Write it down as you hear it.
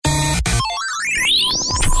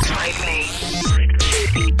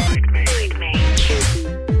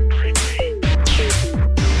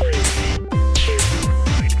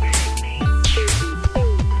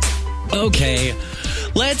Okay,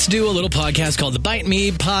 let's do a little podcast called the Bite Me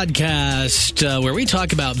Podcast, where we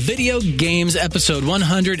talk about video games, episode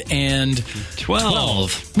 112.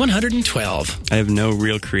 112. I have no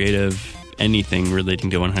real creative anything relating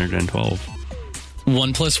to 112.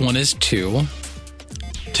 1 plus 1 is 2.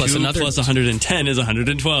 Plus 2 another plus 110 is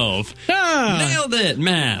 112. Nailed it!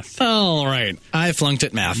 Math. All right. I flunked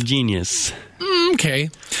at math. Genius. Okay.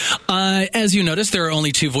 As you notice, there are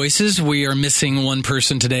only 2 voices. We are missing one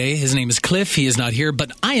person today. His name is Cliff. He is not here,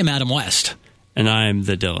 but I am Adam West. And I'm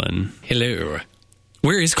the Dylan. Hello.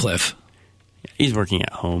 Where is Cliff? He's working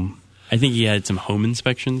at home. I think he had some home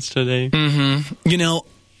inspections today. Mm-hmm. You know,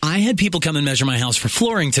 I had people come and measure my house for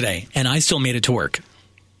flooring today, and I still made it to work.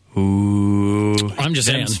 Ooh. I'm just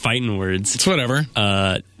saying. Fighting words. It's whatever.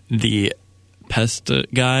 The pest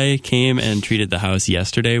guy came and treated the house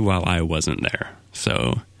yesterday while I wasn't there.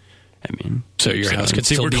 So, I mean... So your house could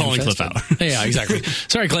still be We're calling infested. Cliff out. Yeah, exactly.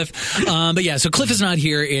 Sorry, Cliff. But yeah, so Cliff is not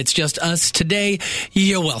here. It's just us today.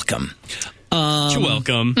 You're welcome. You're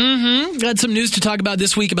welcome. Mm-hmm. Got some news to talk about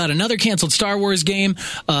this week about another canceled Star Wars game.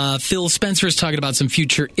 Phil Spencer is talking about some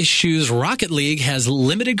future issues. Rocket League has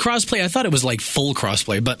limited crossplay. I thought it was like full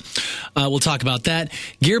crossplay, but we'll talk about that.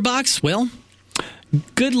 Gearbox, well,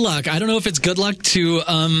 good luck. I don't know if it's good luck to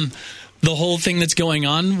the whole thing that's going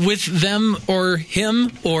on with them or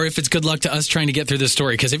him, or if it's good luck to us trying to get through this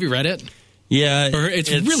story. Because have you read it? Yeah. Or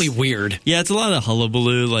it's really weird. Yeah, it's a lot of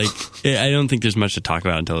hullabaloo. Like, I don't think there's much to talk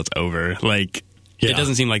about until it's over. Like, It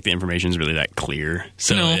doesn't seem like the information's really that clear.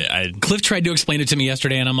 So Cliff tried to explain it to me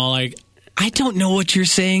yesterday, and I'm all like, I don't know what you're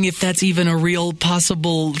saying, if that's even a real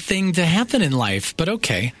possible thing to happen in life, but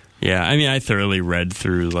okay. Yeah, I mean, I thoroughly read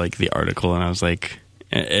through, like, the article, and I was like,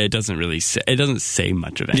 it doesn't say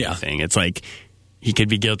much of anything. Yeah. It's like, he could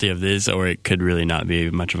be guilty of this, or it could really not be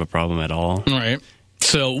much of a problem at all. All right.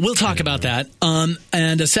 So we'll talk about that.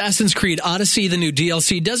 And Assassin's Creed Odyssey, the new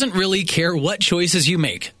DLC, doesn't really care what choices you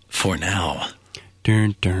make for now.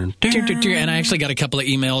 Dun, dun, dun. And I actually got a couple of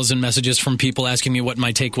emails and messages from people asking me what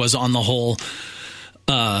my take was on the whole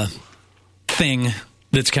thing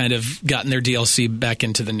that's kind of gotten their DLC back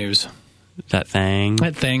into the news. That thing. I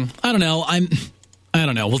don't know. I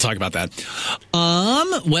don't know. We'll talk about that.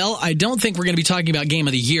 Well, I don't think we're going to be talking about Game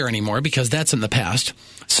of the Year anymore because that's in the past.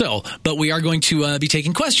 So, but we are going to be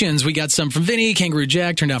taking questions. We got some from Vinny, Kangaroo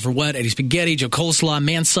Jack, Turned Out for What, Eddie Spaghetti, Joe Coleslaw,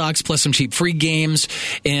 Man Socks, plus some cheap free games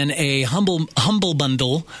in a humble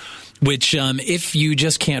bundle, which if you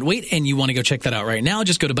just can't wait and you want to go check that out right now,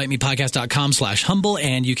 just go to bitemepodcast.com/humble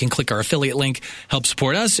and you can click our affiliate link, help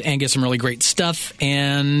support us, and get some really great stuff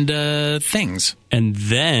and things. And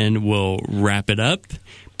then we'll wrap it up,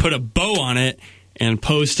 put a bow on it, and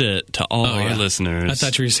post it to all our listeners. I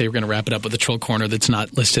thought you were going to say we're going to wrap it up with a troll corner that's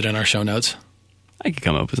not listed in our show notes. I could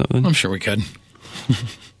come up with something. I'm sure we could.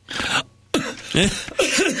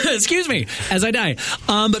 Excuse me as I die.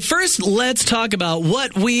 But first, let's talk about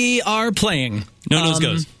what we are playing. No nose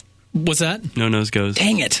goes. What's that? No nose goes.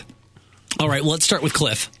 Dang it. All right, well, let's start with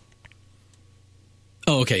Cliff.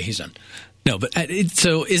 Oh, okay, he's done. No, but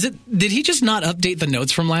so is it? Did he just not update the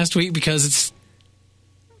notes from last week because it's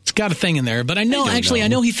got a thing in there? But I know I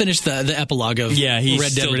know he finished the epilogue of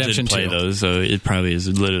Red Dead Redemption 2. Did play those, so it probably is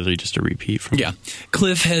literally just a repeat from. Yeah,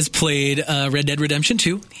 Cliff has played Red Dead Redemption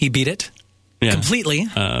 2. He beat it completely.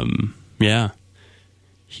 Yeah,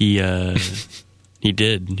 he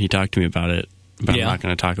did. He talked to me about it. But I'm not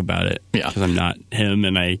going to talk about it because I'm not him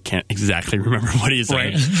and I can't exactly remember what he's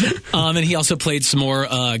saying. Right. And he also played some more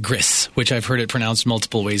Gris, which I've heard it pronounced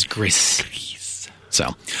multiple ways, Gris.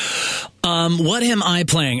 So, what am I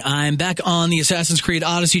playing? I'm back on the Assassin's Creed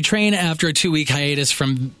Odyssey train after a 2-week hiatus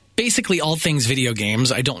from basically all things video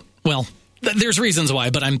games. There's reasons why,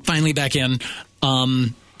 but I'm finally back in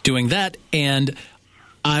doing that, and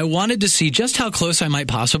I wanted to see just how close I might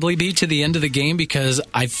possibly be to the end of the game because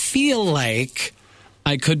I feel like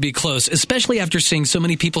I could be close, especially after seeing so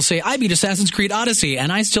many people say, I beat Assassin's Creed Odyssey,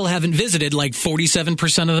 and I still haven't visited like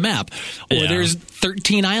 47% of the map. Or there's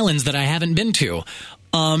 13 islands that I haven't been to.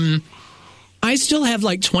 I still have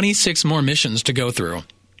like 26 more missions to go through.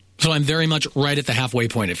 So I'm very much right at the halfway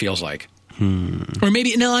point, it feels like. Or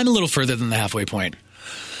maybe, no, I'm a little further than the halfway point.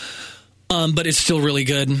 But it's still really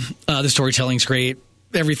good. The storytelling's great.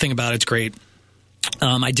 Everything about it's great.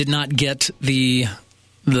 I did not get the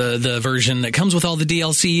version that comes with all the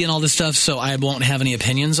DLC and all this stuff, so I won't have any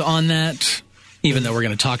opinions on that, even though we're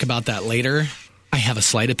going to talk about that later. I have a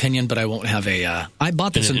slight opinion, but I won't have a... I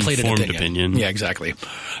bought this and played an opinion. Yeah, exactly.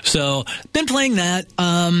 So, been playing that.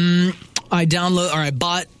 I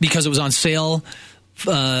bought because it was on sale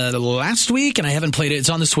last week, and I haven't played it. It's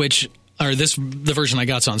on the Switch, or the version I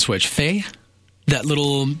got's on Switch. Faye? that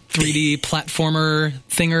little 3D platformer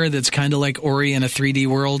thinger that's kind of like Ori in a 3D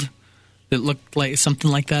world. That looked like something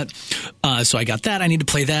like that. So I got that. I need to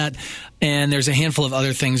play that. And there's a handful of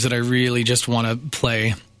other things that I really just want to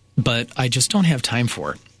play, but I just don't have time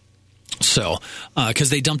for. So,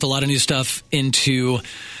 because they dumped a lot of new stuff into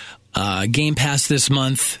Game Pass this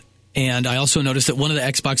month. And I also noticed that one of the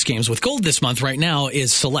Xbox games with gold this month right now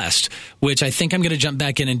is Celeste, which I think I'm going to jump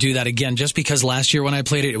back in and do that again just because last year when I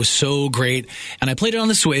played it, it was so great. And I played it on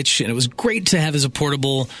the Switch, and it was great to have as a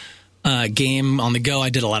portable game on the go. I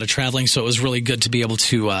did a lot of traveling, so it was really good to be able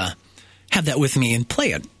to have that with me and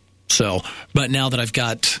play it. So, but now that I've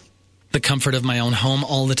got the comfort of my own home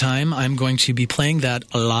all the time, I'm going to be playing that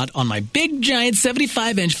a lot on my big, giant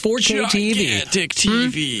 75-inch 4K TV. Gigantic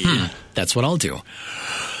TV. That's what I'll do.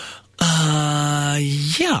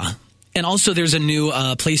 Yeah. And also there's a new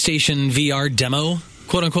PlayStation VR demo,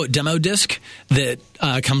 quote-unquote demo disc that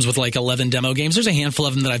comes with like 11 demo games. There's a handful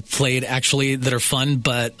of them that I've played, actually, that are fun,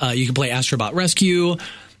 but you can play Astrobot Rescue.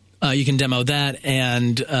 You can demo that,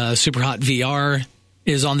 and Super Hot VR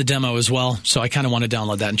is on the demo as well. So I kind of want to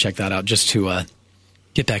download that and check that out just to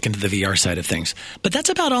get back into the VR side of things. But that's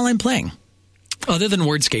about all I'm playing, other than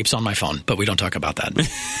Wordscapes on my phone, but we don't talk about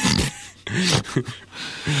that.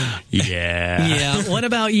 Yeah. What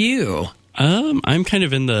about you? I'm kind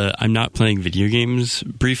of in I'm not playing video games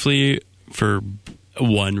briefly for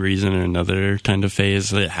one reason or another kind of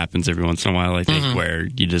phase. It happens every once in a while, I think, where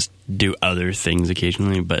you just do other things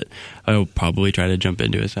occasionally, but I'll probably try to jump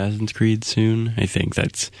into Assassin's Creed soon. I think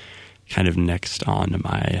that's kind of next on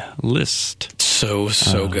my list. So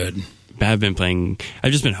good. I've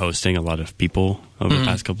just been hosting a lot of people over the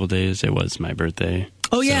past couple of days. It was my birthday.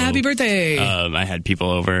 Oh, yeah, happy birthday. I had people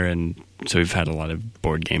over, and so we've had a lot of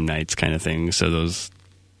board game nights kind of things. So those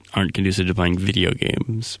aren't conducive to playing video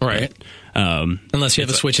games. Right. But, unless you have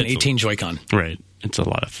a Switch and 18 Joy-Con. Right. It's a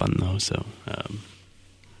lot of fun, though. So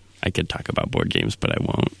I could talk about board games, but I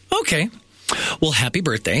won't. Okay. Well, happy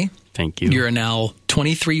birthday. Thank you. You're now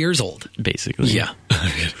 23 years old. Basically. Yeah.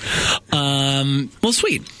 Well,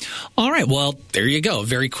 sweet. All right. Well, there you go.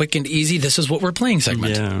 Very quick and easy. This is what we're playing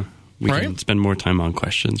segment. Yeah. We can spend more time on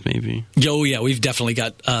questions, maybe. Oh, yeah. We've definitely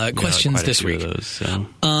got questions this week. Those, so.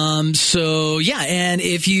 And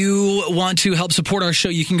if you want to help support our show,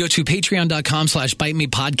 you can go to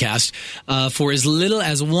patreon.com/BiteMePodcast for as little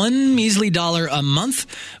as $1 measly a month,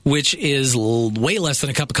 which is way less than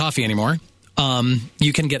a cup of coffee anymore.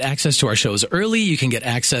 You can get access to our shows early. You can get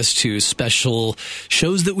access to special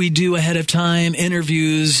shows that we do ahead of time,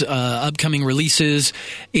 interviews, upcoming releases,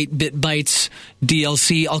 8-bit bites,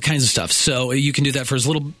 DLC, all kinds of stuff. So you can do that for as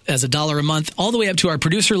little as $1 a month, all the way up to our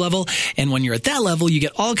producer level. And when you're at that level, you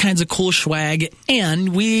get all kinds of cool swag,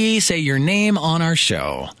 and we say your name on our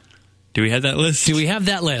show. Do we have that list? Do we have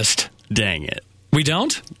that list? Dang it. We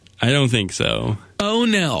don't? I don't think so. Oh,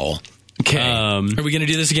 no. Okay. Are we going to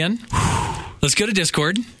do this again? Let's go to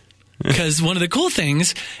Discord, because one of the cool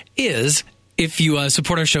things is if you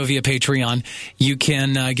support our show via Patreon, you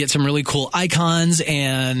can get some really cool icons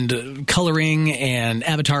and coloring and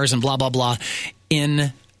avatars and blah, blah, blah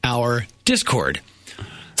in our Discord.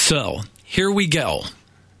 So here we go.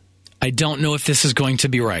 I don't know if this is going to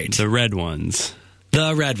be right. The red ones.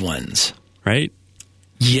 The red ones. Right?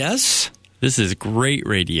 Yes. This is great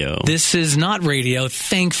radio. This is not radio,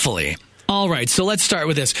 thankfully. All right, so let's start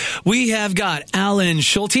with this. We have got Alan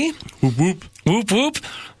Schulte. Whoop, whoop. Whoop, whoop.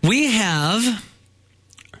 We have...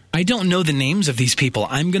 I don't know the names of these people.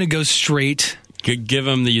 I'm going to go straight... Give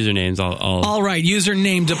them the usernames. All right,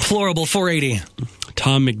 username Deplorable480.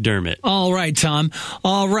 Tom McDermott. All right, Tom.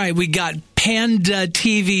 All right, we got Panda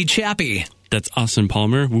TV Chappie. That's Austin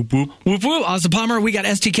Palmer. Whoop, whoop. Whoop, whoop. Austin Palmer. We got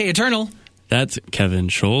STK Eternal. That's Kevin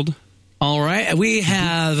Schold. All right. We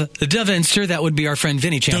have the Devinster. That would be our friend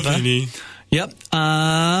Vinny Champa. Yep.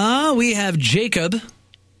 We have Jacob.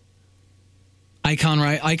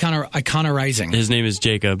 Iconorizing. His name is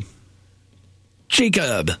Jacob.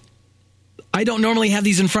 Jacob. I don't normally have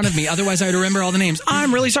these in front of me. Otherwise, I would remember all the names.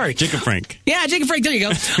 I'm really sorry. Jacob Frank. Yeah, Jacob Frank. There you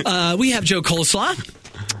go. We have Joe Coleslaw.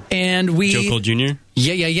 And we... Joe Cole Jr.?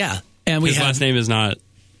 Yeah. And His last name is not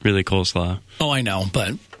really Coleslaw. Oh, I know,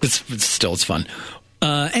 but it's fun.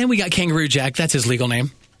 And we got Kangaroo Jack. That's his legal name.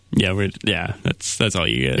 Yeah, that's all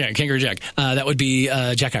you get. Yeah, Kangaroo Jack. That would be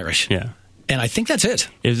Jack Irish. Yeah. And I think that's it.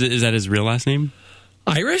 Is that his real last name?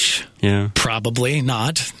 Irish? Yeah. Probably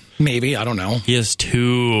not. Maybe. I don't know. He has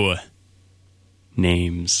 2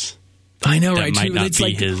 names. I know, right? Might not it's be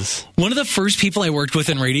like his. One of the first people I worked with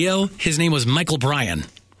in radio, his name was Michael Bryan.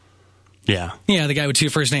 Yeah. Yeah, the guy with 2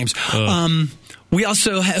 first names. We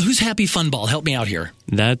also... who's Happy Funball? Help me out here.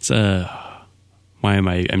 That's...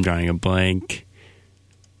 I'm drawing a blank.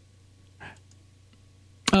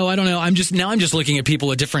 Oh, I don't know. I'm just looking at people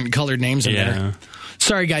with different colored names in there.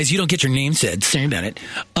 Sorry, guys, you don't get your name said. Sorry about it.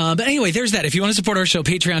 But anyway, there's that. If you want to support our show,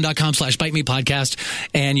 patreon.com/BiteMePodcast,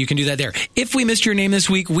 and you can do that there. If we missed your name this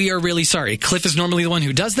week, we are really sorry. Cliff is normally the one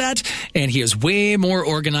who does that, and he is way more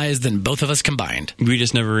organized than both of us combined. We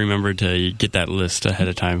just never remembered to get that list ahead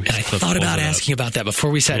of time. And I thought about asking about that before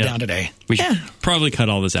we sat down today. We should probably cut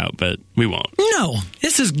all this out, but we won't. No,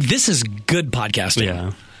 this is good podcasting.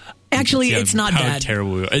 Yeah. Actually, it's not how bad.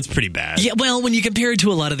 Terrible. It's pretty bad. Yeah, well, when you compare it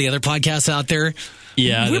to a lot of the other podcasts out there,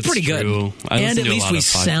 we're pretty good. And at least we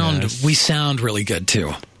sound really good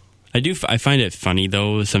too. I find it funny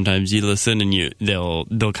though. Sometimes you listen and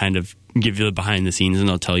they'll kind of give you the behind the scenes and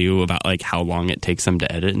they'll tell you about like how long it takes them to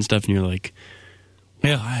edit and stuff, and you're like,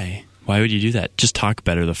 why? Why would you do that? Just talk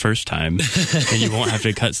better the first time, and you won't have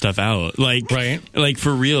to cut stuff out. Like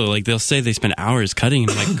for real. Like they'll say they spend hours cutting,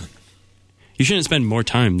 and I'm like, you shouldn't spend more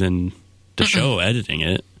time than the show editing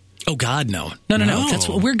it. Oh, God, no.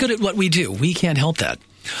 No. We're good at what we do. We can't help that.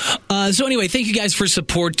 So anyway, thank you guys for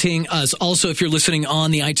supporting us. Also, if you're listening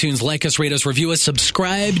on the iTunes, like us, rate us, review us,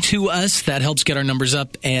 subscribe to us. That helps get our numbers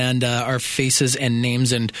up and our faces and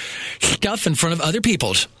names and stuff in front of other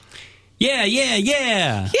people's. Yeah.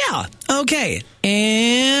 Yeah. Okay.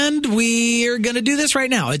 And we're going to do this right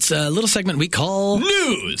now. It's a little segment we call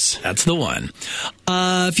News. That's the one.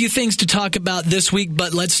 A few things to talk about this week,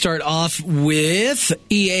 but let's start off with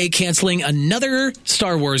EA canceling another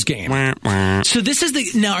Star Wars game. So this is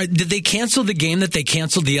did they cancel the game that they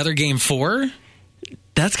canceled the other game for?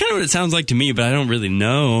 That's kind of what it sounds like to me, but I don't really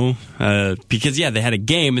know. Because, they had a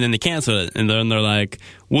game, and then they canceled it. And then they're like,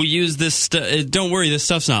 we'll use this don't worry, this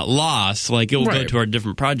stuff's not lost. Like, it will go to our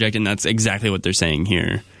different project. And that's exactly what they're saying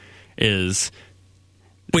here, is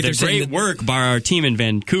the great work by our team in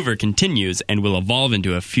Vancouver continues and will evolve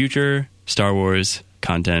into a future Star Wars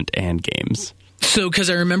content and games. So, because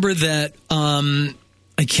I remember that...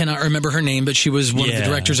 I cannot remember her name, but she was one of the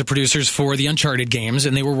directors or producers for the Uncharted games,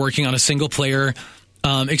 and they were working on a single-player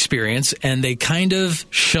experience, and they kind of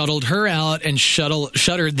shuttled her out and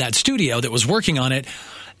shuttered that studio that was working on it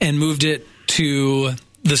and moved it to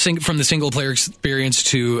from the single-player experience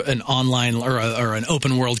to an online or an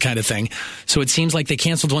open-world kind of thing. So it seems like they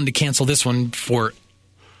canceled one to cancel this one for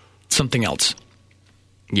something else.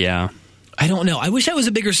 Yeah. I don't know. I wish I was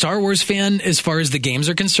a bigger Star Wars fan as far as the games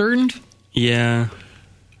are concerned. Yeah.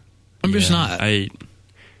 I'm just not. I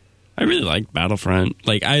really like Battlefront.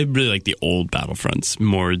 Like, I really like the old Battlefronts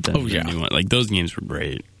more than the new one. Like, those games were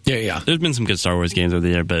great. Yeah. There's been some good Star Wars games over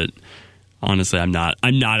there, but honestly, I'm not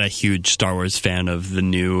a huge Star Wars fan of the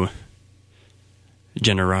new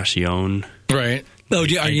generation. Right. Oh,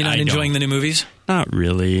 are you not enjoying the new movies? Not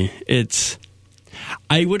really.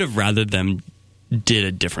 I would have rather them did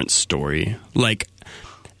a different story. Like...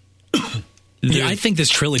 I think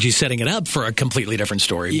this trilogy is setting it up for a completely different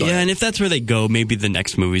story. But. Yeah, and if that's where they go, maybe the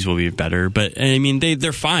next movies will be better. But, I mean,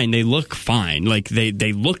 they're fine. They look fine. Like, they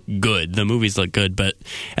look good. The movies look good. But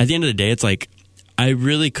at the end of the day, it's like, I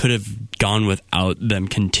really could have gone without them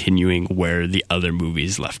continuing where the other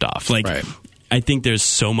movies left off. Like, I think there's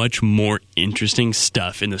so much more interesting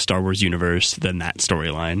stuff in the Star Wars universe than that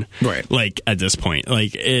storyline. Right. Like, at this point.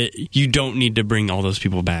 Like, you don't need to bring all those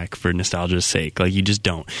people back for nostalgia's sake. Like, you just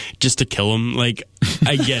don't. Just to kill them. Like,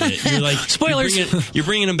 I get it. You're like... Spoilers! You're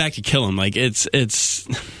bringing them back to kill them. Like, it's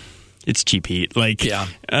cheap heat. Like,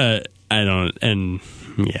 I don't... And,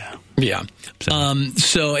 yeah. Yeah.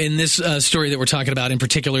 So in this story that we're talking about, in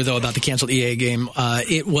particular, though, about the canceled EA game,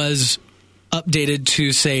 it was... updated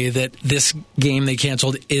to say that this game they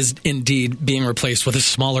canceled is indeed being replaced with a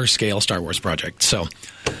smaller scale Star Wars project. So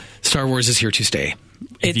Star Wars is here to stay.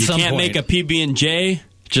 If you can't make a PB&J,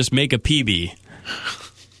 just make a PB.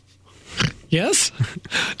 Yes?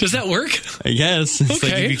 Does that work? I guess. It's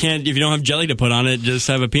like if you don't have jelly to put on it, just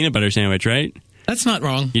have a peanut butter sandwich, right? That's not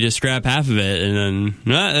wrong. You just scrap half of it and then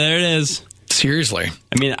there it is. Seriously.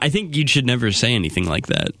 I mean, I think you should never say anything like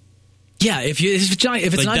that. Yeah, if it's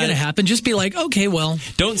not going to happen, just be like, okay, well.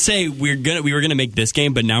 Don't say we were gonna make this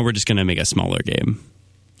game, but now we're just gonna make a smaller game.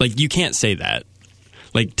 Like, you can't say that.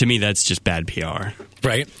 Like, to me, that's just bad PR.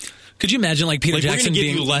 Right. Could you imagine, like, Peter Jackson we're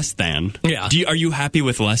gonna give you less than. Yeah. Are you happy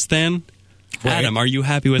with less than? Right. Adam, are you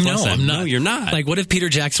happy with less than? I'm not. No, you're not. Like, what if Peter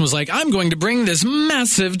Jackson was like, I'm going to bring this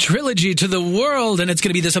massive trilogy to the world, and it's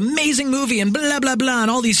going to be this amazing movie, and blah, blah, blah,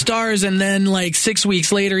 and all these stars, and then, like, 6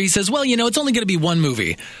 weeks later, he says, well, it's only going to be one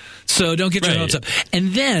movie. So don't get your hopes up.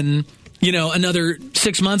 And then, another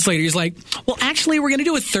 6 months later, he's like, well, actually, we're going to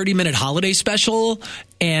do a 30-minute holiday special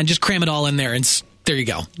and just cram it all in there. And there you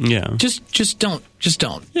go. Yeah. Just don't.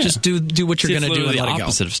 Yeah. Just do what you're going to do and let it go. It's the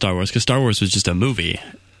opposite of Star Wars, because Star Wars was just a movie.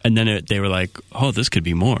 And then they were like, oh, this could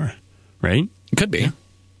be more, right? Could be.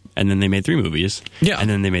 And then they made 3 movies. Yeah. And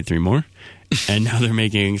then they made 3 more. And now they're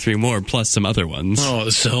making 3 more plus some other ones. Oh,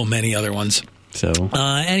 so many other ones. So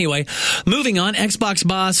anyway, moving on, Xbox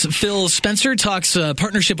boss Phil Spencer talks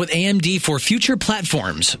partnership with AMD for future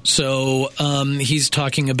platforms. So he's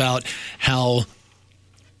talking about how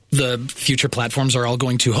the future platforms are all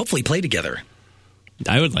going to hopefully play together.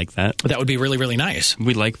 I would like that. That would be really, really nice.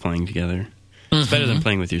 We like playing together. It's better than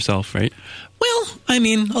playing with yourself, right? Well, I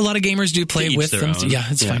mean, a lot of gamers do play with them. Own. Yeah,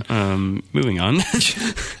 it's fine. Moving on.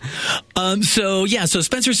 So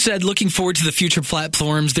Spencer said, looking forward to the future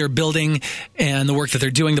platforms they're building and the work that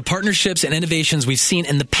they're doing. The partnerships and innovations we've seen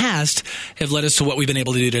in the past have led us to what we've been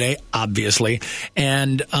able to do today, obviously.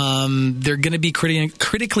 And they're going to be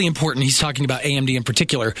critically important. He's talking about AMD in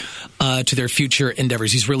particular to their future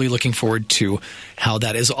endeavors. He's really looking forward to how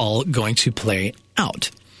that is all going to play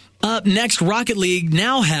out. Up next, Rocket League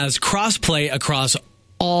now has crossplay across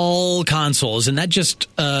all consoles, and that just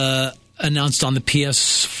announced on the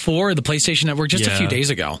PS4, the PlayStation Network, just a few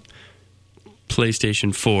days ago.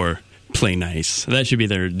 PlayStation 4, play nice. That should be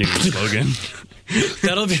their new slogan.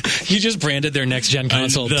 That'll be. You just branded their next gen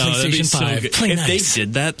console, PlayStation 5. So if they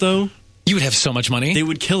did that, though, you would have so much money. They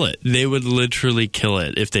would kill it. They would literally kill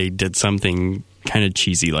it if they did something kind of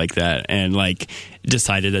cheesy like that and like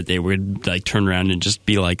decided that they would like turn around and just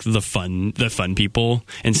be like the fun people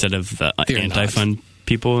instead of the anti-fun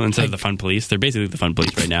people, instead of the fun police. They're basically the fun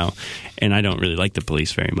police right now, and I don't really like the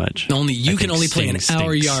police very much. You can only play in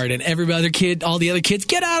our yard, and every other kid, all the other kids,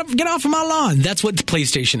 get off of my lawn. That's what the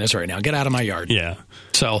PlayStation is right now. Get out of my yard. Yeah.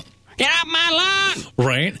 So get out my lawn.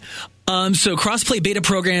 Right. So crossplay beta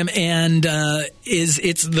program, and let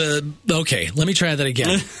me try that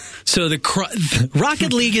again. So the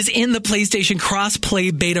Rocket League is in the PlayStation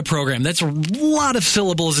crossplay beta program. That's a lot of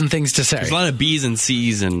syllables and things to say. There's a lot of B's and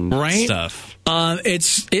C's and stuff.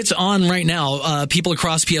 It's on right now. People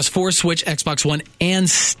across PS4, Switch, Xbox One, and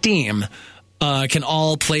Steam can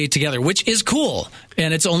all play together, which is cool.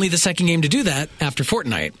 And it's only the second game to do that after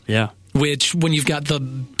Fortnite. Yeah. Which, when you've got the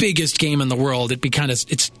biggest game in the world,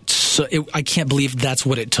 I can't believe that's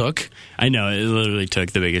what it took. I know, it literally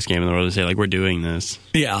took the biggest game in the world to say, like, we're doing this.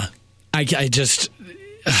 Yeah. I just...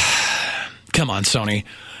 come on, Sony.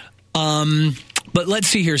 But let's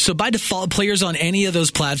see here. So by default, players on any of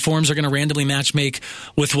those platforms are going to randomly matchmake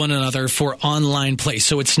with one another for online play.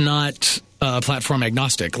 So it's not platform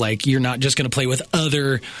agnostic. Like, you're not just going to play with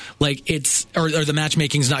other, like, or the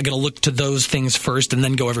matchmaking's not going to look to those things first and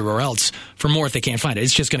then go everywhere else for more if they can't find it.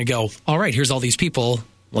 It's just going to go, all right, here's all these people.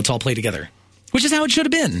 Let's all play together. Which is how it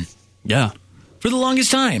should have been. Yeah. For the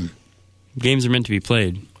longest time. Games are meant to be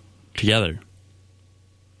played together.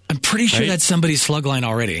 I'm pretty sure that's somebody's slug line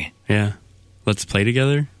already. Yeah. Let's play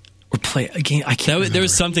together? Or play a game. I can't remember. There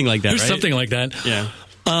was something like that, There's right? something like that. Yeah.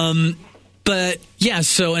 But, yeah,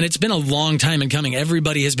 and it's been a long time in coming.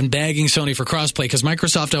 Everybody has been bagging Sony for crossplay because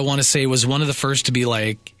Microsoft, I want to say, was one of the first to be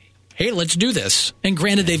like, hey, let's do this. And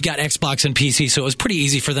granted, they've got Xbox and PC, so it was pretty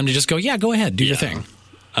easy for them to just go, yeah, go ahead, do your thing.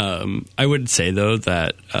 I would say, though,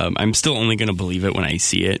 that I'm still only going to believe it when I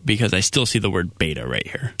see it because I still see the word beta right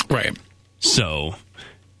here. Right. So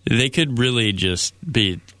they could really just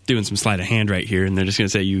be doing some sleight of hand right here, and they're just going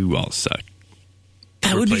to say, you all suck.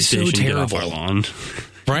 That would be so terrible. Get off our lawn.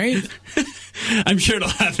 Right? I'm sure it'll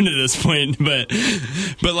happen at this point, but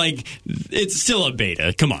like, it's still a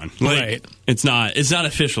beta. Come on. Like, right. It's not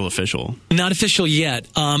official. Not official yet.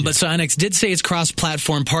 But Psyonix did say its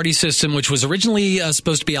cross-platform party system, which was originally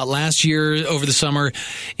supposed to be out last year over the summer,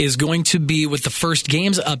 is going to be with the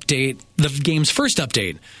game's first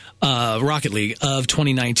update, Rocket League of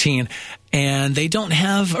 2019. And they don't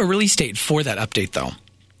have a release date for that update, though.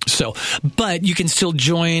 So, but you can still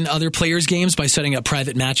join other players' games by setting up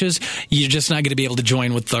private matches. You're just not going to be able to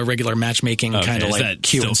join with the regular matchmaking kind of like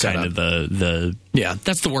queue and setup. Kind of the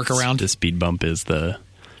that's the workaround. The speed bump is the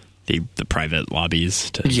private lobbies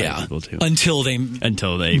to invite people to until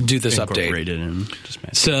they do this update. And just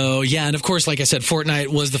so and of course, like I said, Fortnite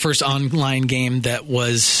was the first online game that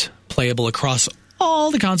was playable across all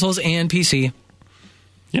the consoles and PC.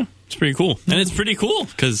 Yeah, it's pretty cool, and it's pretty cool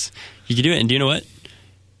because you can do it. And do you know what?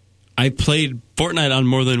 I played Fortnite on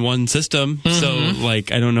more than one system, so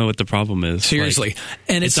like I don't know what the problem is. Seriously, like,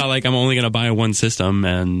 and it's not like I'm only going to buy one system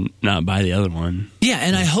and not buy the other one. Yeah,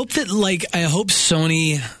 and I hope that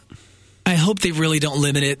Sony, I hope they really don't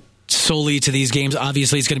limit it solely to these games.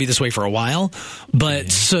 Obviously, it's going to be this way for a while, but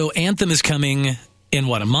so Anthem is coming in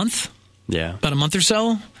a month? Yeah, about a month or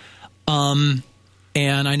so. And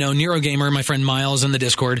I know Neurogamer, my friend Miles in the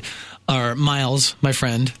Discord, or Miles, my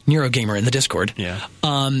friend, Neurogamer in the Discord. Yeah.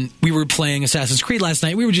 We were playing Assassin's Creed last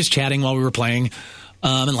night. We were just chatting while we were playing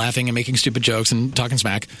and laughing and making stupid jokes and talking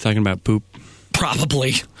smack. Talking about poop.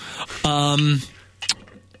 Probably.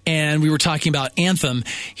 And we were talking about Anthem.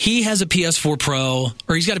 He has a PS4 Pro,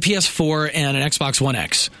 or he's got a PS4 and an Xbox One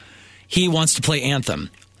X. He wants to play Anthem.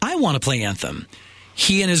 I want to play Anthem.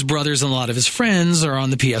 He and his brothers and a lot of his friends are on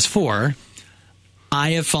the PS4.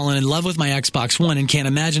 I have fallen in love with my Xbox One and can't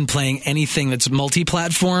imagine playing anything that's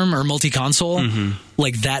multi-platform or multi-console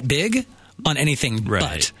like that big on anything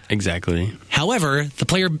but. Exactly. However, the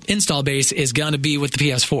player install base is going to be with the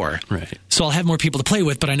PS4. Right. So I'll have more people to play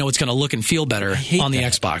with, but I know it's going to look and feel better on the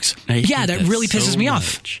Xbox. Yeah, that really pisses me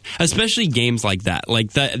off. Especially games like that.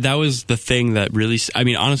 Like that was the thing that really, I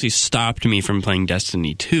mean, honestly stopped me from playing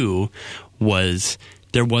Destiny 2 was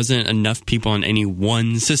there wasn't enough people on any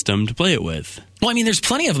one system to play it with. Well, I mean, there's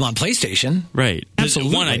plenty of them on PlayStation. Right.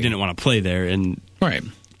 Absolutely. One, I didn't want to play there, and right.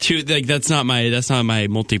 Two, like that's not my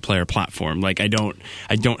multiplayer platform. Like I don't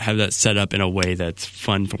have that set up in a way that's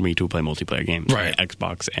fun for me to play multiplayer games. Right. My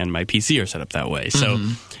Xbox and my PC are set up that way. So,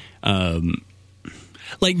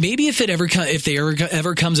 like maybe if there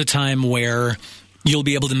ever comes a time where you'll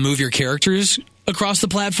be able to move your characters across the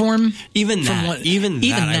platform, even that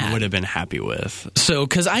I would have been happy with. So,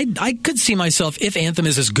 because I could see myself, if Anthem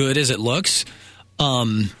is as good as it looks,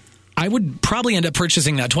 I would probably end up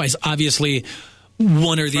purchasing that twice. Obviously,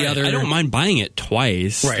 one or the other. I don't mind buying it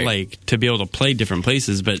twice, like to be able to play different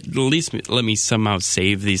places, but at least let me somehow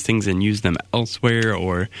save these things and use them elsewhere,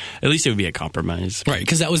 or at least it would be a compromise. Right,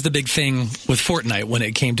 because that was the big thing with Fortnite when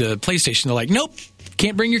it came to PlayStation. They're like, nope,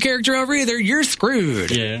 can't bring your character over either. You're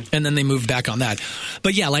screwed. Yeah. And then they moved back on that.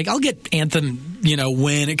 But yeah, like I'll get Anthem,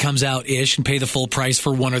 when it comes out ish and pay the full price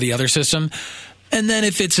for one or the other system. And then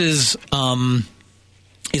if it's as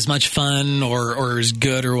much fun or as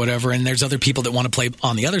good or whatever, and there's other people that want to play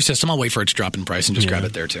on the other system, I'll wait for it to drop in price and just grab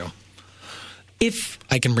it there too. If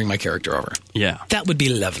I can bring my character over. Yeah. That would be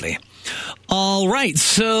lovely. All right,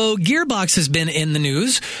 so Gearbox has been in the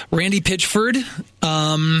news. Randy Pitchford.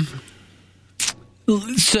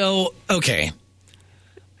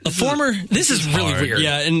 This is really weird.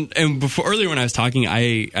 Yeah, and before earlier when I was talking,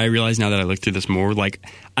 I realized now that I looked through this more, like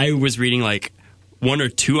I was reading like one or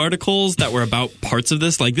two articles that were about parts of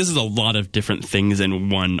this. Like, this is a lot of different things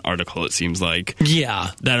in one article, it seems like.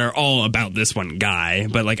 Yeah. That are all about this one guy.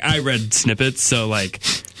 But, like, I read snippets, so, like,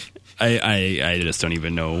 I just don't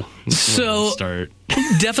even know where to start.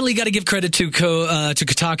 Definitely got to give credit to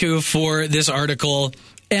Kotaku for this article,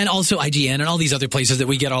 and also IGN and all these other places that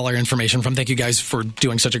we get all our information from. Thank you guys for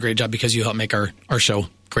doing such a great job, because you help make our show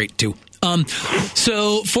great, too.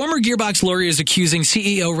 So, former Gearbox lawyer is accusing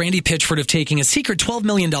CEO Randy Pitchford of taking a secret $12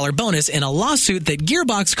 million bonus in a lawsuit that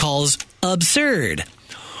Gearbox calls absurd.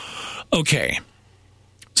 Okay,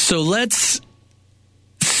 so let's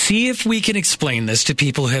see if we can explain this to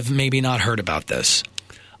people who have maybe not heard about this.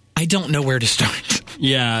 I don't know where to start.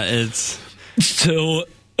 Yeah, it's... So...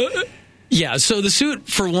 So the suit,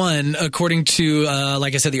 for one, according to,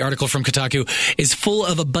 like I said, the article from Kotaku, is full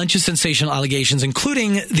of a bunch of sensational allegations,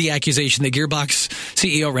 including the accusation that Gearbox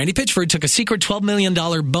CEO Randy Pitchford took a secret $12 million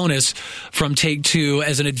bonus from Take-Two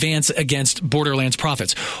as an advance against Borderlands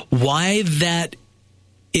profits. Why that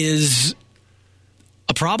is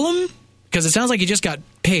a problem? Because it sounds like he just got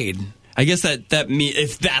paid. I guess that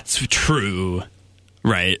if that's true...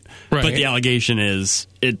 Right. But the allegation is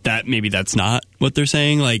that maybe that's not what they're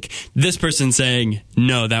saying. Like, this person saying,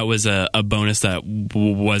 no, that was a bonus that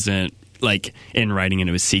wasn't, like, in writing and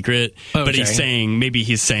it was secret. Okay. But he's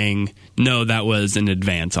saying, no, that was an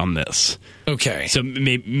advance on this. Okay. So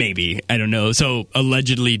maybe, I don't know. So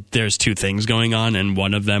allegedly there's two things going on, and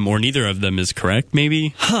one of them or neither of them is correct,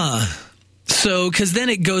 maybe? Huh. So, because then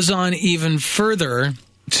it goes on even further...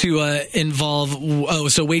 to involve...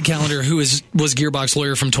 so Wade Callender, who was Gearbox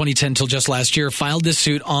lawyer from 2010 till just last year, filed this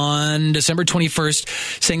suit on December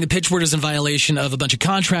 21st, saying the Pitchford is in violation of a bunch of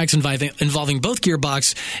contracts involving both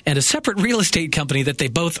Gearbox and a separate real estate company that they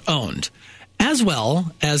both owned, as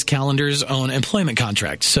well as Callender's own employment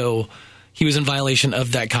contract. So he was in violation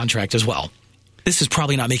of that contract as well. This is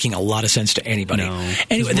probably not making a lot of sense to anybody. No,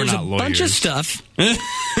 anyway, there's a bunch of stuff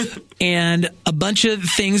and a bunch of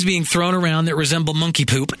things being thrown around that resemble monkey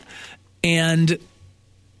poop, and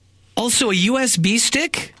also a USB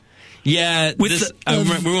stick. Yeah, we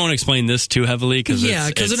won't explain this too heavily because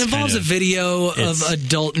it involves a video of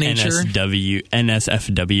adult nature.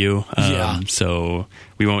 NSFW. So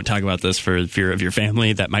we won't talk about this for fear of your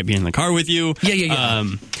family that might be in the car with you. Yeah.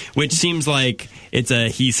 Which seems like it's a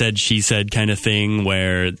he said, she said kind of thing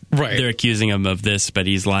where they're accusing him of this, but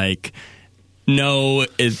he's like, no,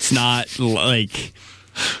 it's not like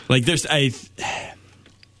there's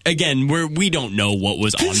again, we don't know what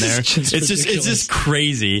was on there. It's just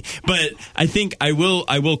crazy. But I think I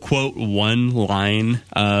will quote one line.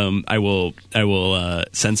 I will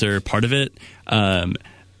censor part of it.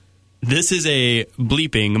 This is a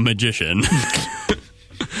bleeping magician.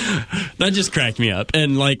 That just cracked me up.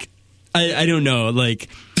 And like, I don't know, like.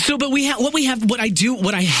 So, but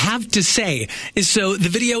what I have to say is, so the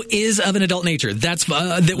video is of an adult nature. That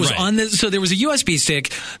was right on this. So there was a USB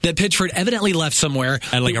stick that Pitchford evidently left somewhere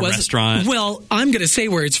at like a restaurant. Well, I'm going to say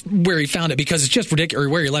where he found it because it's just ridiculous, or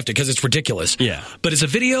where he left it because it's ridiculous. Yeah. But it's a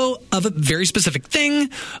video of a very specific thing,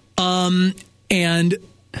 and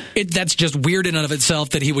that's just weird in and of itself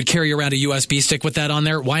that he would carry around a USB stick with that on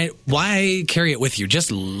there. Why carry it with you?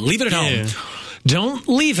 Just leave it at home. Don't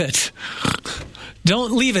leave it.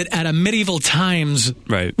 Don't leave it at a medieval times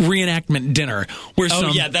reenactment dinner where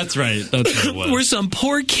that's right. That's what it was. Where some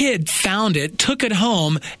poor kid found it, took it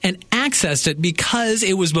home, and accessed it because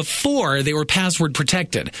it was before they were password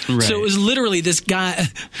protected. Right. So it was literally this guy.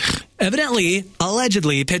 Evidently,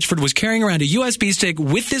 allegedly, Pitchford was carrying around a USB stick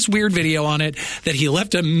with this weird video on it that he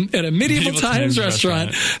left at a medieval times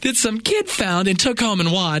restaurant that some kid found and took home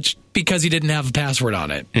and watched because he didn't have a password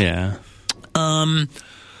on it. Yeah.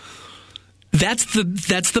 That's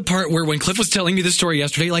the part where when Cliff was telling me the story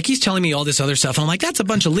yesterday, like he's telling me all this other stuff, and I'm like, that's a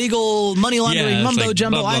bunch of legal money laundering mumbo like,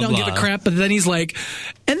 jumbo. Blah, blah, I don't give a crap. But then he's like,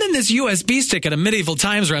 and then this USB stick at a medieval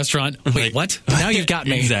times restaurant. Wait, what? Now you've got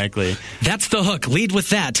me. Exactly. That's the hook. Lead with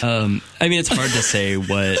that. I mean, it's hard to say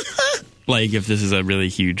what, like, if this is a really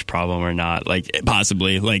huge problem or not. Like,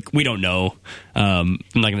 possibly. Like, we don't know. I'm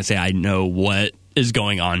not going to say I know what is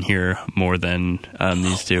going on here more than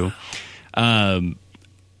these two.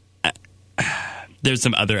 There's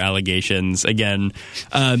some other allegations. Again,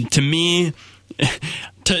 to me,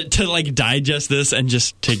 to like digest this and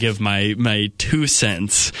just to give my 2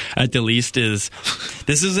 cents at the least is,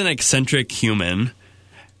 this is an eccentric human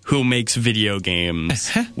who makes video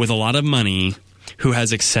games with a lot of money, who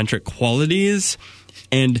has eccentric qualities.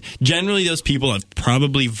 And generally, those people have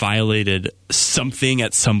probably violated something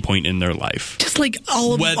at some point in their life. Just like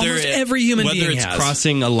almost every human being has. Whether it's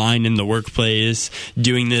crossing a line in the workplace,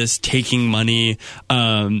 doing this, taking money.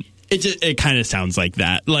 It kind of sounds like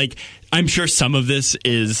that. Like, I'm sure some of this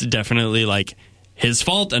is definitely like his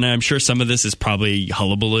fault, and I'm sure some of this is probably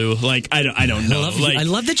hullabaloo. Like, I don't know. I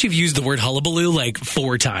love that you've used the word hullabaloo like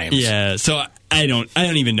 4 times. Yeah, so I don't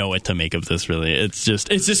even know what to make of this, really. It's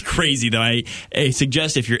just crazy, though. I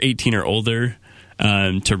suggest if you're 18 or older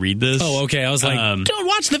to read this. Oh, okay. I was like, don't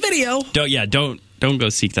watch the video. Don't go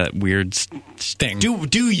seek that weird thing.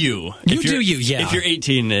 Do you? Yeah. If you're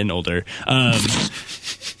 18 and older.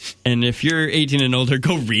 And if you're 18 and older,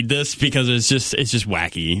 go read this because it's just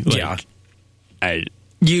wacky. Like, yeah.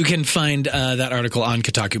 You can find that article on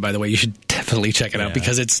Kotaku, by the way. You should definitely check it out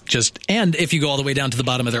because it's just... And if you go all the way down to the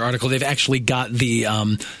bottom of their article, they've actually got the...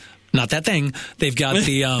 not that thing. They've got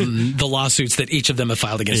the lawsuits that each of them have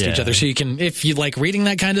filed against each other. So you can... If you like reading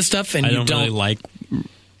that kind of stuff and I you don't really like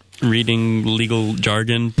reading legal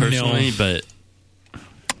jargon personally, but...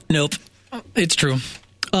 Nope. It's true.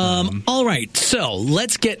 All right. So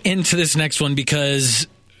let's get into this next one because...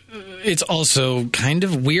 it's also kind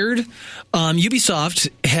of weird. Ubisoft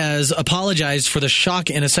has apologized for the shock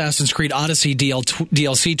in Assassin's Creed Odyssey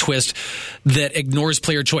DLC twist that ignores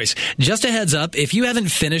player choice. Just a heads up, if you haven't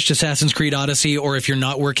finished Assassin's Creed Odyssey or if you're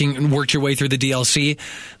not worked your way through the DLC,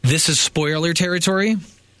 this is spoiler territory.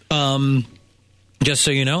 Just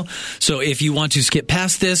so you know. So if you want to skip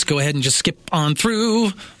past this, go ahead and just skip on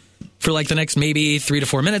through for like the next maybe 3 to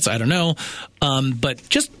 4 minutes. I don't know. But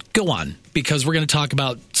just go on because we're going to talk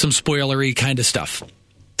about some spoilery kind of stuff.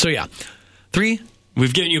 So yeah, 3.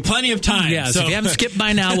 We've given you plenty of time. Yeah, so if you haven't skipped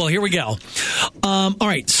by now, well, here we go. All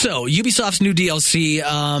right, so Ubisoft's new DLC,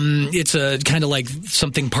 it's a kind of like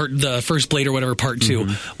something the First Blade or whatever, part 2,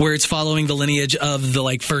 where it's following the lineage of the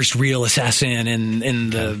like first real assassin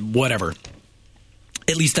and the whatever.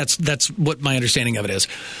 At least that's what my understanding of it is.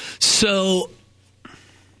 So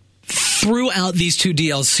throughout these 2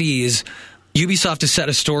 DLCs, Ubisoft has set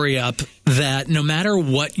a story up that no matter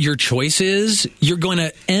what your choice is, you're going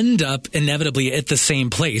to end up inevitably at the same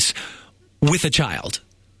place with a child.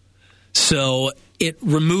 So it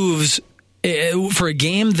removes, for a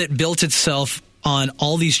game that built itself on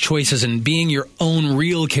all these choices and being your own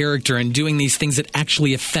real character and doing these things that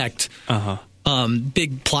actually affect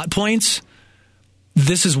big plot points,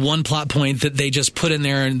 this is one plot point that they just put in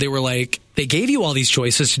there and they were like, they gave you all these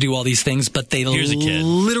choices to do all these things, but they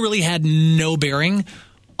literally had no bearing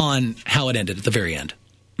on how it ended at the very end.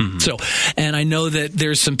 So, and I know that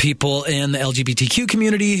there's some people in the LGBTQ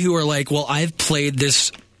community who are like, well, I've played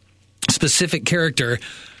this specific character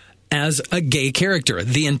as a gay character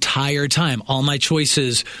the entire time. All my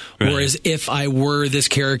choices were as if I were this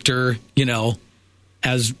character, you know,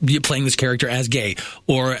 as playing this character as gay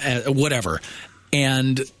or whatever.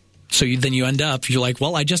 And so then you end up, you're like,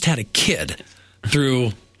 well, I just had a kid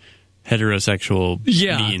through heterosexual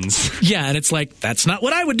means. Yeah, and it's like, that's not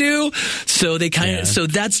what I would do. So they kind of, so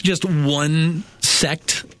that's just one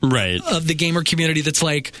sect of the gamer community that's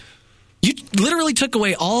like, you literally took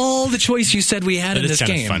away all the choice you said we had in this game.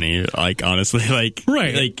 It's kind of funny, like, honestly, like,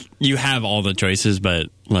 like, you have all the choices, but,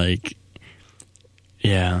 like,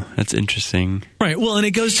 yeah, that's interesting. Right. Well, and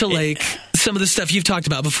it goes to like some of the stuff you've talked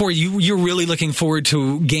about before. You're really looking forward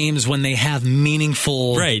to games when they have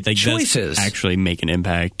meaningful like choices. Actually make an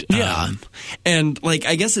impact. Yeah. And like,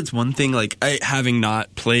 I guess it's one thing, like, having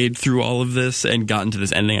not played through all of this and gotten to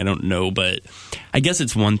this ending, I don't know, but I guess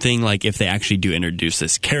it's one thing, like, if they actually do introduce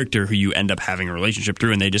this character who you end up having a relationship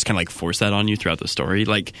through and they just kind of like force that on you throughout the story,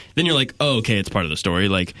 like, then you're like, oh, okay, it's part of the story.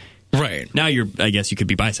 Like, right. Now I guess you could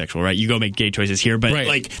be bisexual, right? You go make gay choices here, but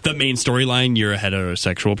like the main storyline, you're a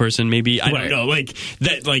heterosexual person, maybe. I don't know. Like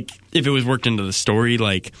that, like if it was worked into the story,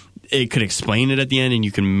 like it could explain it at the end and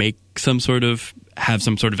you can make have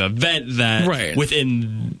some sort of event that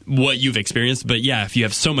within what you've experienced. But yeah, if you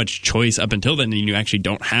have so much choice up until then and you actually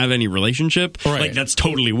don't have any relationship, like that's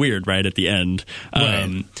totally weird, right? At the end.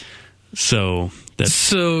 So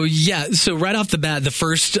right off the bat, the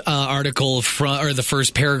first article the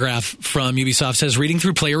first paragraph from Ubisoft says, reading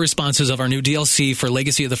through player responses of our new DLC for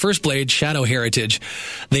Legacy of the First Blade, Shadow Heritage,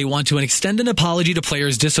 they want to extend an apology to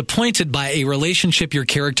players disappointed by a relationship your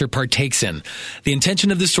character partakes in. The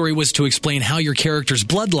intention of the story was to explain how your character's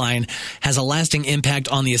bloodline has a lasting impact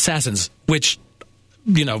on the assassins, which,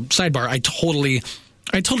 you know, sidebar, I totally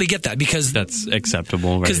get that because that's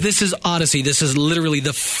acceptable, right? Because this is Odyssey. This is literally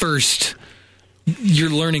the first you're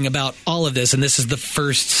learning about all of this, and this is the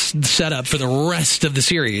first setup for the rest of the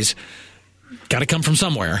series. Got to come from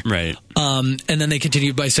somewhere. Right. And then they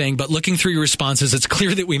continued by saying, but looking through your responses, it's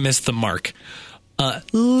clear that we missed the mark.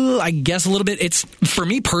 I guess a little bit. It's, for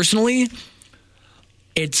me personally,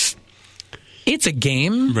 it's a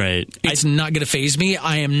game. Right. It's not going to faze me.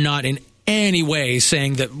 I am not in any way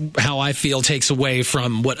saying that how I feel takes away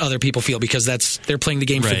from what other people feel, because they're playing the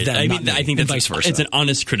game for them. I mean, I think and vice versa. It's an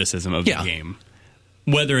honest criticism of the game.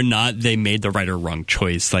 Whether or not they made the right or wrong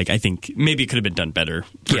choice, like, I think maybe it could have been done better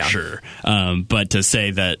for sure. But to say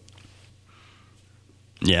that,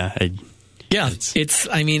 it's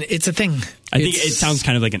a thing. I think it sounds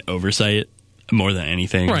kind of like an oversight more than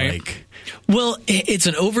anything. Right. Like, well, it's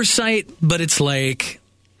an oversight, but it's like.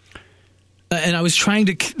 And I was trying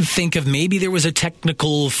to think of maybe there was a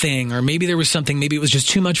technical thing, or maybe there was something, maybe it was just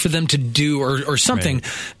too much for them to do or something,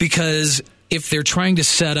 because if they're trying to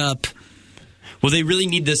set up. Well, they really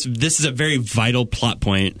need this. This is a very vital plot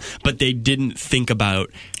point, but they didn't think about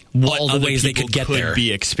what all the other ways they could get there.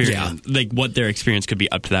 Be experienced, like what their experience could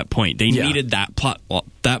be up to that point. They needed that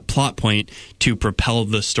plot point to propel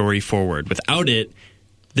the story forward. Without it,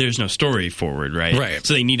 there's no story forward, right? Right.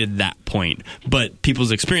 So they needed that point. But people's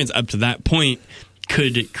experience up to that point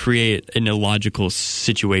could create an illogical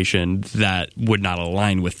situation that would not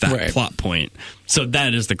align with that plot point. So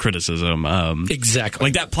that is the criticism. Exactly.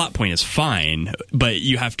 Like, that plot point is fine, but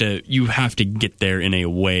you have to get there in a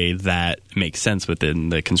way that makes sense within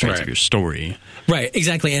the constraints of your story. Right,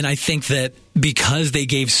 exactly. And I think that because they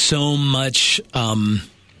gave so much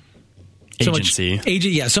agency.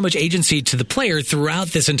 So much agency to the player throughout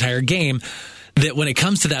this entire game, that when it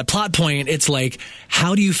comes to that plot point, it's like,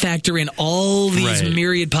 how do you factor in all these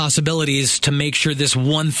myriad possibilities to make sure this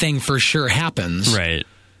one thing for sure happens? Right.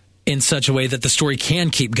 In such a way that the story can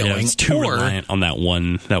keep going. Yeah, it's too reliant on that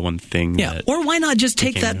one thing. Yeah. Or why not just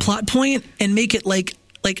take that plot point and make it like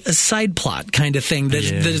a side plot kind of thing that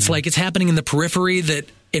it's like it's happening in the periphery that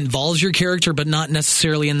involves your character, but not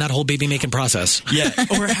necessarily in that whole baby making process. Yeah.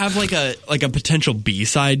 Or have like a potential B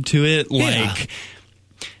side to it. Like,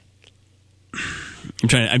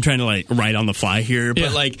 I'm trying to like write on the fly here,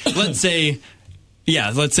 but like, let's say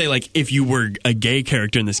like if you were a gay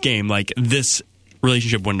character in this game, like this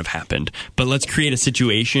relationship wouldn't have happened. But let's create a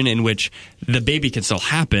situation in which the baby can still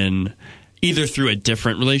happen, either through a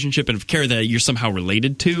different relationship of care that you're somehow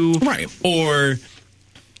related to, right? Or,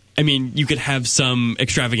 I mean, you could have some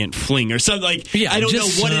extravagant fling or something. Like, I don't know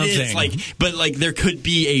what it is. Like, but like there could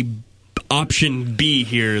be a option B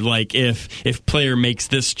here. Like, if player makes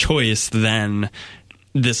this choice, then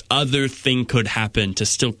this other thing could happen to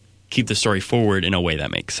still keep the story forward in a way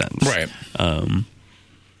that makes sense. Right.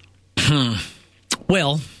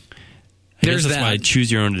 Well, there's that's that. why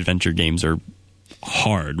choose your own adventure games are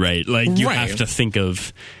hard, right? Like you have to think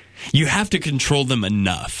of, you have to control them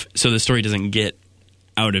enough so the story doesn't get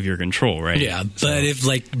out of your control, right? Yeah, but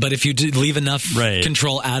if you leave enough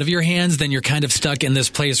control out of your hands, then you're kind of stuck in this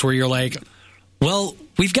place where you're like, well,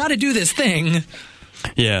 we've got to do this thing.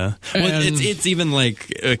 Yeah. Well, it's even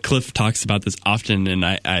like Cliff talks about this often, and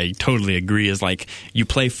I totally agree, is like you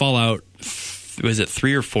play Fallout, was it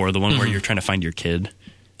 3 or 4, the one where you're trying to find your kid?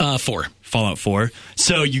 4. Fallout 4.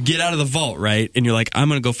 So you get out of the vault, right? And you're like, I'm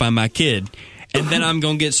going to go find my kid. And then I'm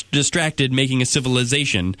going to get distracted making a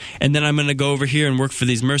civilization. And then I'm going to go over here and work for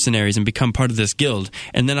these mercenaries and become part of this guild.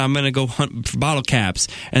 And then I'm going to go hunt for bottle caps.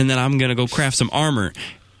 And then I'm going to go craft some armor.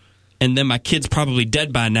 And then my kid's probably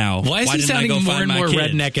dead by now. Why is he sounding more and more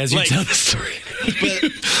redneck as you tell the story?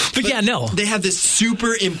 But yeah, no. They have this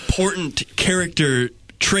super important character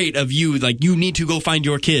trait of you, like, you need to go find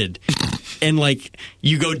your kid. And, like,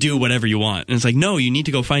 you go do whatever you want. And it's like, no, you need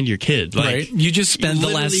to go find your kid. Like, right. You just spend the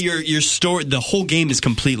last... your story, the whole game is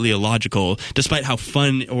completely illogical, despite how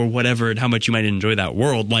fun or whatever and how much you might enjoy that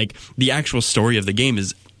world. Like, the actual story of the game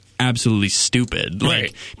is absolutely stupid. Like,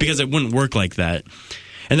 right. Because it wouldn't work like that.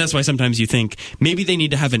 And that's why sometimes you think maybe they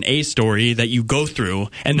need to have an A story that you go through,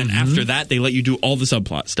 and then after that, they let you do all the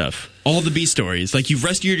subplot stuff, all the B stories. Like, you've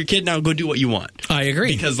rescued your kid, now go do what you want. I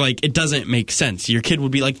agree. Because, like, it doesn't make sense. Your kid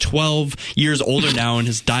would be, like, 12 years older now and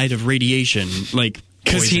has died of radiation. Like,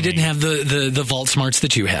 because he didn't have the vault smarts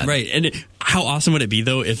that you had. Right. And how awesome would it be,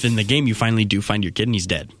 though, if in the game you finally do find your kid and he's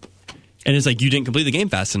dead? And it's like, you didn't complete the game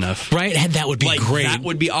fast enough. Right? And that would be great. That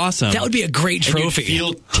would be awesome. That would be a great trophy. And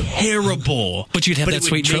you'd feel terrible. But you'd have that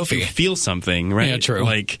sweet trophy. You feel something, right? Yeah, true.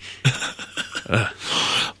 Like,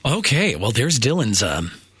 okay, well, there's Dylan's.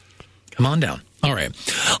 Come on down. All right.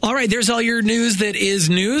 All right, there's all your news that is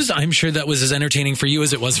news. I'm sure that was as entertaining for you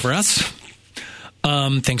as it was for us.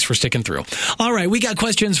 Thanks for sticking through. All right, we got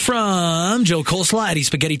questions from Joe Coleslaw, Eddie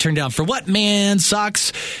Spaghetti Turned Down for What, Man,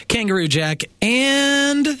 Socks, Kangaroo Jack,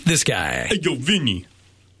 and this guy. Hey, yo, Vinny.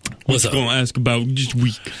 What's up? Going to ask about this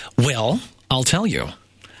week. Well, I'll tell you.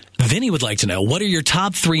 Vinny would like to know, what are your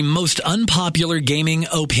top 3 most unpopular gaming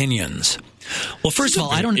opinions? Well, first of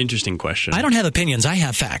all, interesting question. I don't have opinions. I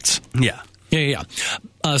have facts. Yeah. Yeah.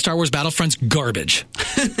 Star Wars Battlefront's garbage.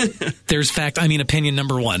 There's opinion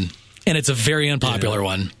number 1. And it's a very unpopular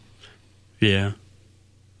one. Yeah.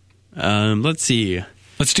 Let's see.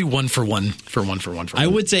 Let's do one for one. I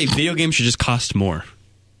would say video games should just cost more.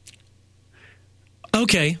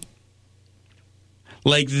 Okay.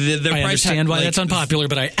 Like the I understand why that's unpopular,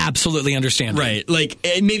 but I absolutely understand. Right. Like,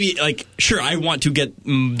 maybe, like, sure, I want to get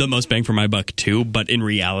the most bang for my buck too, but in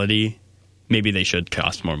reality, maybe they should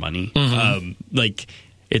cost more money. Like,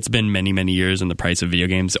 it's been many, many years, and the price of video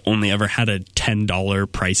games only ever had a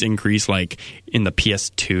 $10 price increase, like in the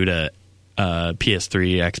PS2 to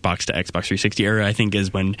PS3, Xbox to Xbox 360 era, I think,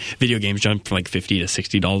 is when video games jumped from like $50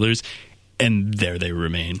 to $60. And there they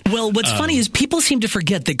remain. Well, what's funny is people seem to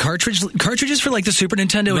forget that cartridges for like the Super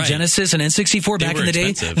Nintendo, and Genesis, and N64 back in the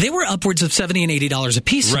day, they were upwards of $70 and $80 a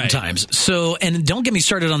piece sometimes. So, and don't get me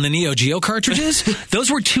started on the Neo Geo cartridges; those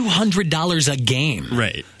were $200 a game.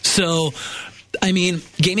 Right. So, I mean,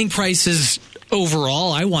 gaming prices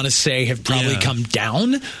overall, I want to say, have probably come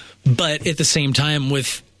down, but at the same time,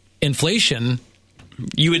 with inflation,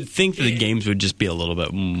 you would think that the games would just be a little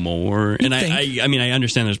bit more. And I mean, I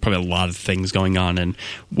understand there's probably a lot of things going on, and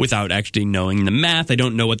without actually knowing the math, I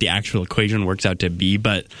don't know what the actual equation works out to be,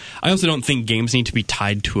 but I also don't think games need to be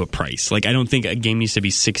tied to a price. Like, I don't think a game needs to be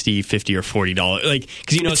 $60, $50, or $40. Like,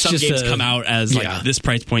 because, you know, some games come out as like this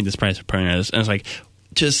price point, and it's like,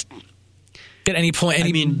 just... At any point,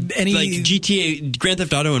 like GTA, Grand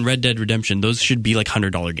Theft Auto, and Red Dead Redemption, those should be like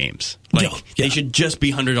 $100 games. Like they should just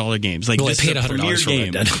be $100 games. Like, this is a premier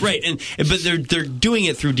game, right? But they're doing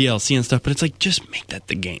it through DLC and stuff. But it's like, just make that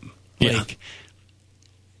the game. Like,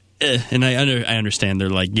 and I understand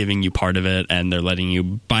they're like giving you part of it, and they're letting you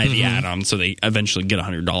buy the add-on, so they eventually get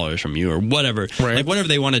 $100 from you or whatever. Right. Like, whatever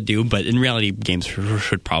they want to do. But in reality, games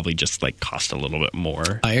should probably just like cost a little bit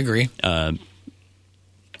more. I agree.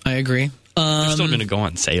 They're still going to go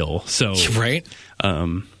on sale, so right.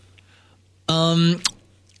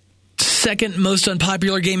 Second most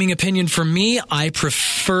unpopular gaming opinion for me: I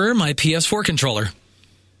prefer my PS4 controller.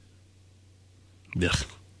 Ugh.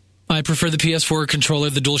 I prefer the PS4 controller,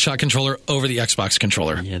 the DualShock controller, over the Xbox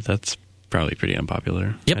controller. Yeah, that's probably pretty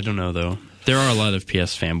unpopular. Yep. I don't know, though. There are a lot of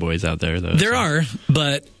PS fanboys out there, though. There are,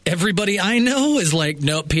 but everybody I know is like,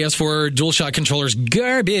 nope, PS4 DualShock controller's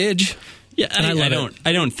garbage. Yeah, and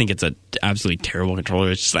I don't think it's an absolutely terrible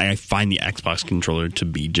controller. It's just like, I find the Xbox controller to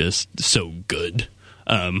be just so good.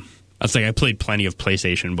 It's like I played plenty of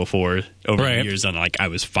PlayStation before over the years, and like I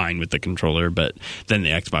was fine with the controller, but then the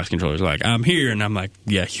Xbox controller's like, I'm here, and I'm like,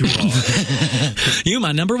 yeah, you are. You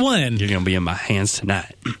my number one. You're gonna be in my hands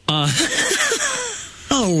tonight.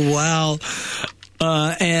 Oh wow!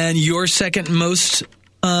 And your second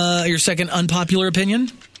unpopular opinion?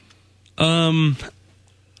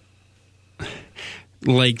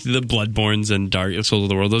 Like the Bloodborns and Dark Souls of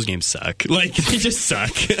the world, those games suck. Like they just suck.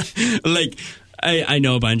 Like I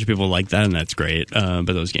know a bunch of people like that, and that's great, but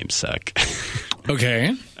those games suck.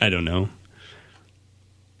 Okay, I don't know.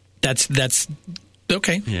 That's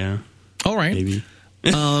okay. Yeah, all right. Maybe.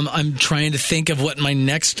 I'm trying to think of what my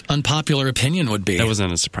next unpopular opinion would be. That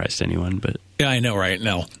wasn't a surprise to anyone, but yeah, I know, right?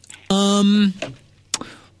 No.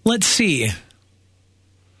 Let's see.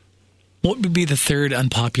 What would be the third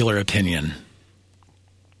unpopular opinion?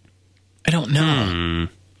 I don't know.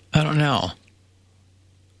 I don't know.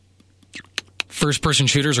 First-person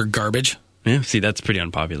shooters are garbage. yeah. See, that's pretty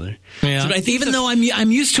unpopular. Yeah. So, but I think even though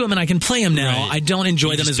I'm used to them and I can play them now, Right. I don't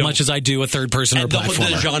enjoy them just as don't. much as I do a third-person or the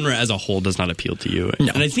platformer. genre as a whole does not appeal to you.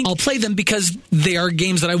 No. And I think I'll play them because they are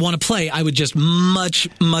games that I want to play. I would just much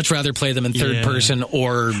rather play them in third person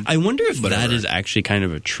or I wonder if whatever. that is actually kind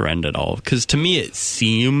of a trend at all. Because to me, it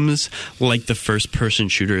seems like the first-person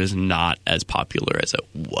shooter is not as popular as it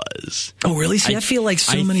was. Oh, really? See, I feel like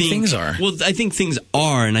so many things are. Well, I think things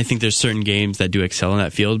are, and I think there's certain games that do excel in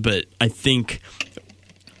that field. But I think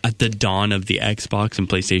at the dawn of the Xbox and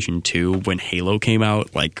PlayStation 2, when Halo came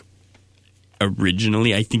out, like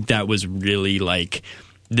originally, I think that was really like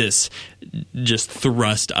this just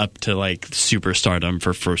thrust up to like superstardom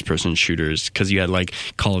for first person shooters, because you had like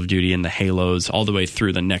Call of Duty and the Halos all the way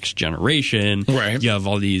through the next generation. Right. You have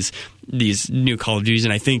all these new Call of Duties,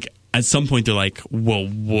 and I think at some point they're like, well,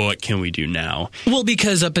 what can we do now? Well,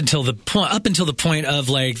 because up until the point of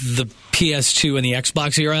like the PS2 and the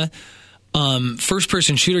Xbox era,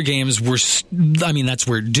 first-person shooter games were, that's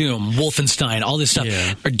where Doom, Wolfenstein, all this stuff,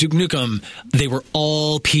 or Duke Nukem, they were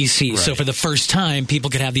all PC. Right. So for the first time, people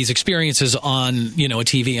could have these experiences on, a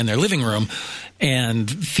TV in their living room and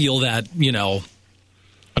feel that, I don't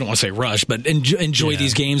want to say rush, but enjoy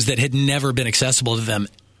these games that had never been accessible to them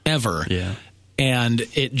ever. Yeah. And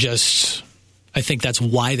it just, I think that's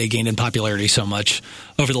why they gained in popularity so much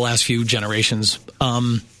over the last few generations.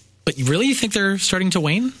 But really, you think they're starting to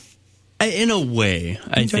wane? In a way,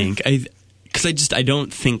 I think. Because I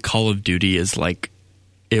don't think Call of Duty is like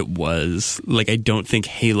it was. Like, I don't think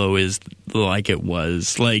Halo is like it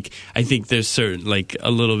was. Like, I think there's certain, like, a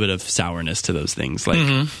little bit of sourness to those things.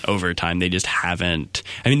 Like, over time, they just haven't.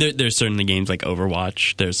 I mean, there's certainly games like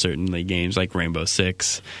Overwatch. There's certainly games like Rainbow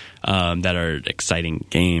Six that are exciting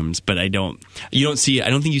games. But I don't think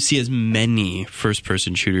you see as many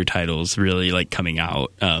first-person shooter titles really, like, coming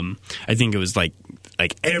out. I think it was, like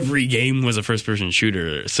every game was a first-person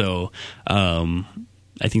shooter. So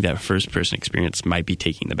I think that first-person experience might be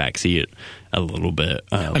taking the backseat a little bit.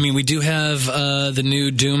 We do have the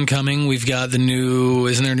new Doom coming. We've got isn't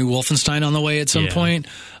there a new Wolfenstein on the way at some point?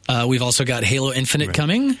 We've also got Halo Infinite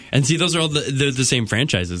coming. And see, those are all they're the same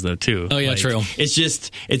franchises, though, too. Oh, yeah, true. It's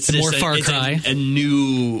just more Far Cry.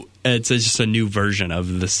 It's just a new version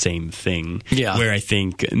of the same thing. Yeah. Where I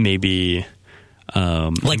think maybe...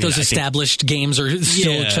 those established games are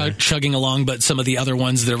still chugging along, but some of the other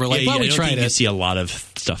ones that were like, we tried it. You see a lot of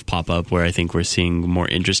stuff pop up where I think we're seeing more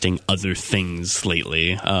interesting other things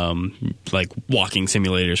lately, like walking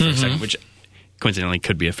simulators for a second, which coincidentally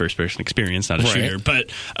could be a first-person experience, not a shooter. But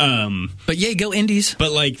yay, go indies.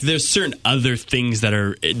 But like, there's certain other things that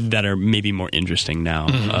are maybe more interesting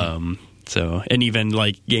now. So, and even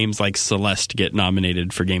like games like Celeste get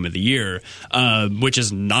nominated for Game of the Year, which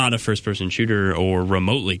is not a first-person shooter or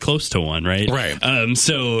remotely close to one, right? Right.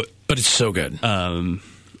 But it's so good.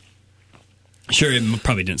 Sure, it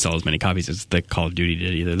probably didn't sell as many copies as the Call of Duty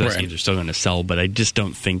did either. Those games are still going to sell, but I just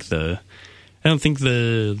don't think the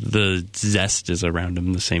zest is around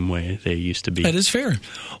them the same way they used to be. That is fair.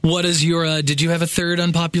 What is your? Did you have a third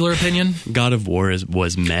unpopular opinion? God of War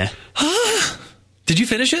was meh. Did you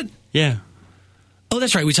finish it? Yeah. Oh,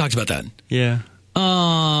 that's right. We talked about that. Yeah.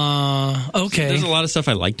 Okay. There's a lot of stuff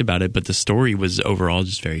I liked about it, but the story was overall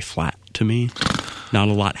just very flat to me. Not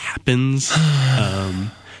a lot happens.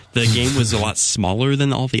 The game was a lot smaller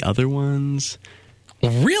than all the other ones.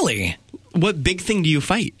 Really? What big thing do you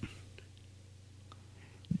fight?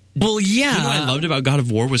 Well, yeah. You know what I loved about God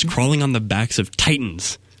of War was crawling on the backs of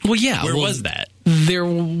Titans. Well, yeah. Where was that? There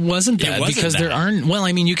wasn't that. Because that. there aren't... Well,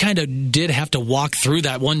 you kind of did have to walk through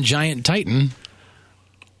that one giant Titan.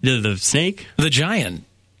 The snake? The giant.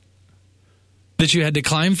 That you had to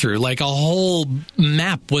climb through. Like, a whole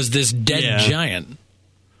map was this dead giant.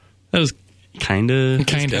 That was kind of.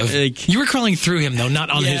 Like, you were crawling through him, though, not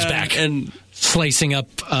on his back. And slicing up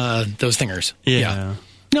those thingers. Yeah.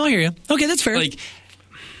 No, I hear you. Okay, that's fair. Like,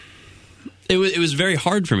 it was very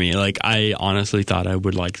hard for me. Like, I honestly thought I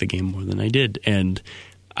would like the game more than I did. And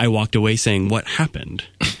I walked away saying, what happened?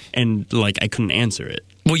 And, like, I couldn't answer it.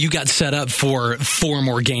 Well, you got set up for 4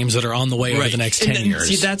 more games that are on the way over the next 10 years.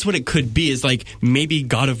 See, that's what it could be, is like maybe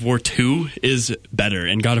God of War 2 is better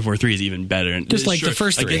and God of War 3 is even better. And just like the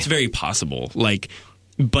first 3. Like, it's very possible. Like,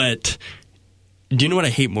 but do you know what I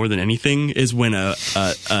hate more than anything is when a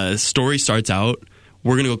story starts out,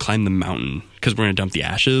 we're going to go climb the mountain because we're going to dump the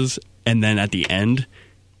ashes. And then at the end,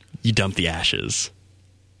 you dump the ashes.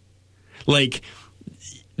 Like,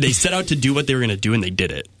 they set out to do what they were going to do and they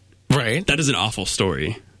did it. Right. That is an awful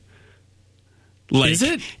story. Like, is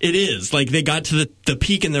it? It is. Like, they got to the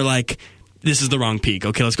peak and they're like, this is the wrong peak.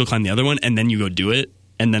 Okay, let's go climb the other one. And then you go do it.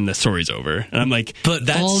 And then the story's over. And I'm like, but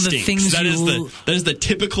that all stinks. The things that is the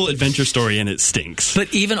typical adventure story, and it stinks.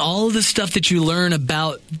 But even all of the stuff that you learn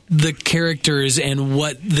about the characters and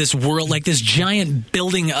what this world, like this giant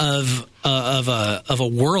building of a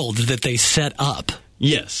world that they set up.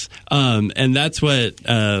 Yes. And that's what,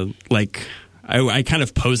 I kind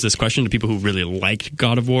of posed this question to people who really liked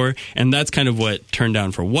God of War, and that's kind of what turned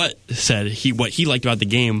down for what said what he liked about the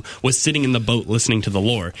game was sitting in the boat listening to the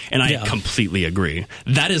lore, and I completely agree.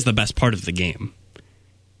 That is the best part of the game.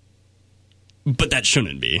 But that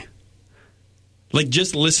shouldn't be. Like,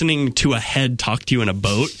 just listening to a head talk to you in a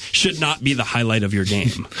boat should not be the highlight of your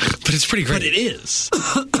game. But it's pretty great. But it is.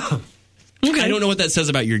 Okay. I don't know what that says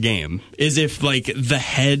about your game. Is if, like, the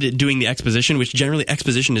head doing the exposition, which generally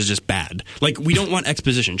exposition is just bad. Like, we don't want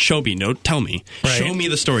exposition. Show me, don't tell me. Right. Show me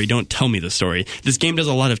the story, don't tell me the story. This game does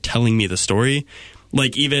a lot of telling me the story.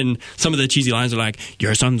 Like, even some of the cheesy lines are like,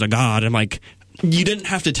 your son's a god. I'm like, you didn't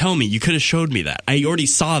have to tell me. You could have showed me that. I already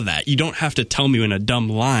saw that. You don't have to tell me in a dumb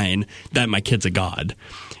line that my kid's a god.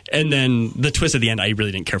 And then the twist at the end, I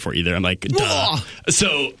really didn't care for either. I'm like, duh.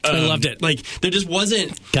 So I loved it. Like, there just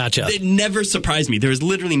wasn't. Gotcha. It never surprised me. There was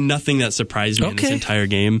literally nothing that surprised me in this entire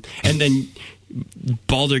game. And then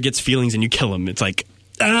Baldur gets feelings and you kill him. It's like,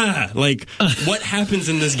 like, what happens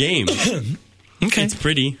in this game? Okay. It's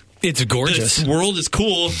pretty. It's gorgeous. This world is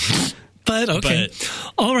cool. But okay.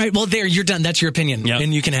 All right. Well, there, you're done. That's your opinion. Yep.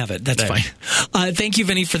 And you can have it. That's fine. Thank you,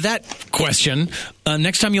 Vinny, for that question.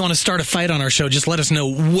 Next time you want to start a fight on our show, just let us know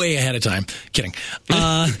way ahead of time. Kidding.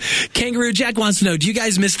 Kangaroo Jack wants to know, do you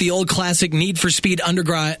guys miss the old classic Need for Speed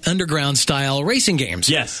Underground style racing games?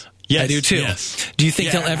 Yes. I do too. Yes. Do you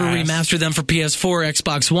think they'll ever remaster them for PS4,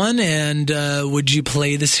 Xbox One? And would you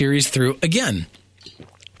play the series through again?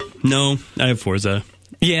 No, I have Forza.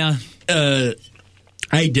 Yeah.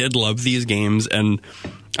 I did love these games, and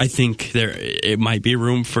I think it might be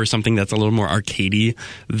room for something that's a little more arcadey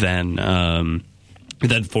than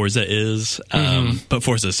Forza is. But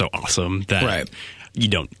Forza is so awesome that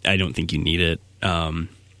I don't think you need it.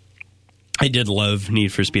 I did love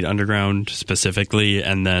Need for Speed Underground specifically,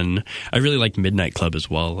 and then I really liked Midnight Club as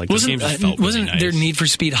well. Like, those games just felt really nice. There Need for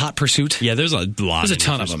Speed Hot Pursuit? Yeah, there's a lot. There's a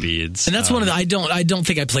ton of them. Speeds. And that's one of the. I don't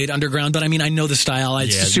think I played Underground, but I mean I know the style.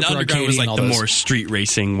 It's super Underground arcadey was like and all the those. more street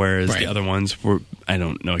racing, whereas the other ones were. I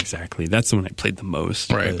don't know exactly. That's the one I played the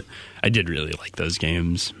most. Right. But I did really like those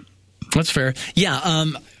games. That's fair. Yeah.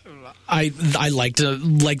 I like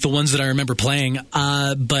the ones that I remember playing,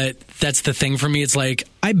 but that's the thing for me. It's like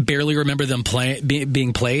I barely remember them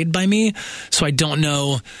being played by me, so I don't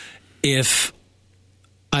know if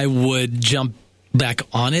I would jump back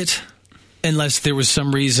on it unless there was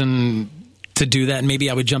some reason to do that. Maybe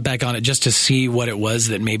I would jump back on it just to see what it was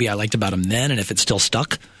that maybe I liked about them then, and if it still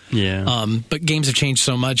stuck. Yeah. But games have changed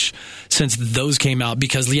so much since those came out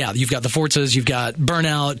because you've got the Forzas, you've got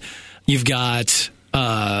Burnout, you've got.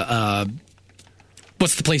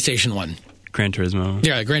 What's the PlayStation one? Gran Turismo.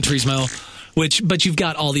 Yeah, Gran Turismo. But you've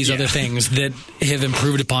got all these other things that have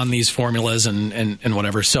improved upon these formulas and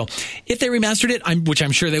whatever. So if they remastered it, which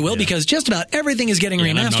I'm sure they will, because just about everything is getting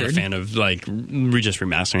remastered. I'm not a fan of just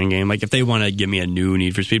remastering a game. Like, if they want to give me a new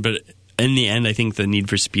Need for Speed, but in the end, I think the Need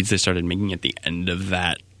for Speeds they started making at the end of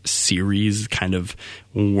that series kind of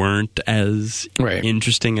weren't as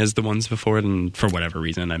interesting as the ones before it, and for whatever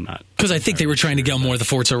reason I'm not, because I think they were trying to go more the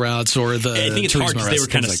Forza routes or the I think it's hard because they were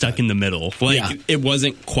kind of stuck in the middle. It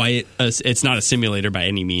wasn't quite it's not a simulator by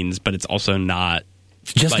any means, but it's also not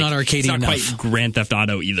just not arcadey enough. It's not quite Grand Theft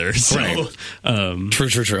Auto either, so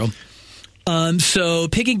true. So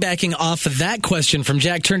piggybacking off of that question from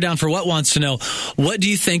Jack Turned Down for What wants to know, what do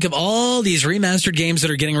you think of all these remastered games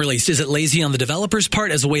that are getting released? Is it lazy on the developers'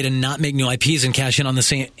 part as a way to not make new IPs and cash in on the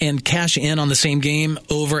same game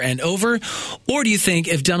over and over? Or do you think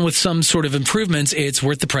if done with some sort of improvements, it's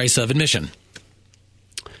worth the price of admission?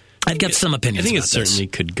 I've got some opinions. I think about it certainly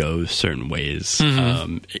could go certain ways.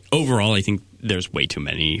 Overall, I think there's way too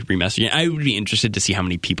many remasters. I would be interested to see how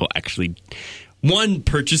many people actually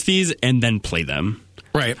purchase these and then play them.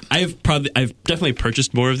 Right. I've definitely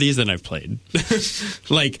purchased more of these than I've played.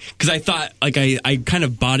 Because I thought, I kind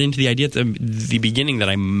of bought into the idea at the beginning that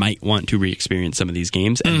I might want to re-experience some of these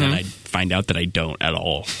games, and then I'd find out that I don't at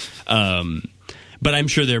all. But I'm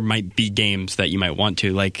sure there might be games that you might want to,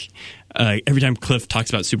 every time Cliff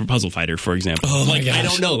talks about Super Puzzle Fighter, for example. Oh my gosh. I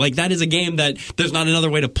don't know. That is a game that there's not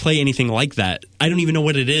another way to play anything like that. I don't even know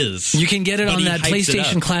what it is. You can get it on that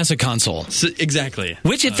PlayStation Classic console. So, exactly.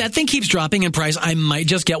 Which, if that thing keeps dropping in price, I might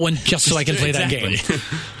just get one just so I can play that game.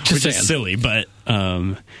 Which is silly, but...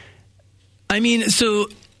 I mean, so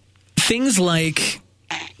things like...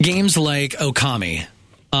 games like Okami...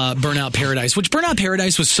 Burnout Paradise, which Burnout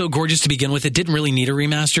Paradise was so gorgeous to begin with, it didn't really need a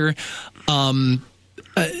remaster.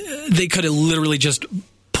 They could have literally just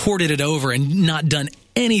ported it over and not done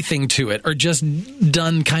anything to it, or just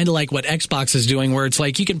done kind of like what Xbox is doing, where it's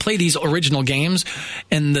like you can play these original games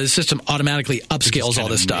and the system automatically upscales all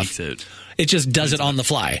this stuff. It just does it on the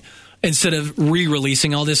fly instead of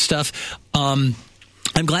re-releasing all this stuff.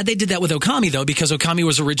 I'm glad they did that with Okami, though, because Okami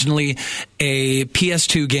was originally a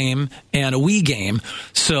PS2 game and a Wii game.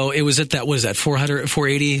 So it was at that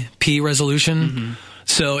 480p resolution.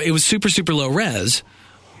 So it was super, super low res.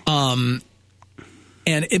 But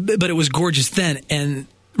it was gorgeous then. And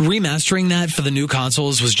remastering that for the new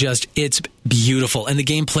consoles was it's beautiful. And the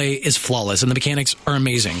gameplay is flawless. And the mechanics are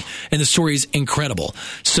amazing. And the story is incredible.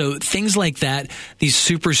 So things like that, these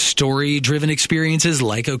super story-driven experiences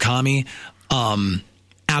like Okami,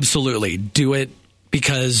 absolutely do it,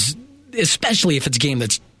 because especially if it's a game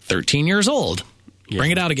that's 13 years old, bring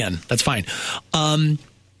it out again. That's fine. Other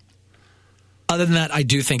than that, I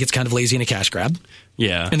do think it's kind of lazy and a cash grab.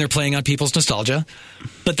 Yeah. And they're playing on people's nostalgia.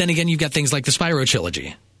 But then again, you've got things like the Spyro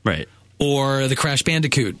trilogy. Right. Or the Crash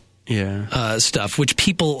Bandicoot stuff, which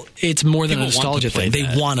it's more than a nostalgia thing. They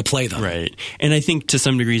want to play them. Right. And I think to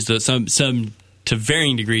some degrees, to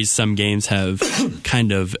varying degrees, some games have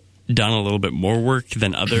kind of done a little bit more work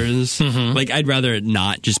than others. I'd rather it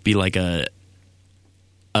not just be like a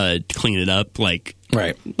clean it up,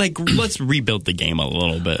 let's rebuild the game a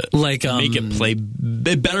little bit, make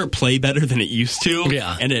it play better than it used to,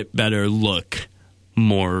 and it better look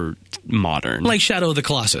more modern, like Shadow of the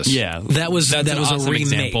Colossus. That was a remake.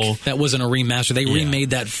 Example. That wasn't a remaster. They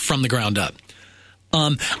remade that from the ground up.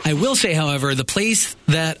 I will say, however, the place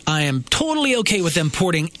that I am totally okay with them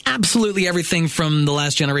porting absolutely everything from the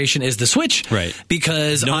last generation is the Switch. Right.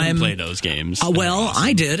 Because no one play those games. Awesome.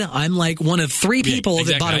 I did. I'm like one of 3 people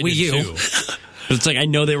that bought a Wii U. But it's I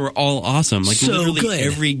know they were all awesome. So literally good.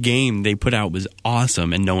 Every game they put out was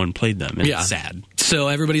awesome, and no one played them. And it's sad. So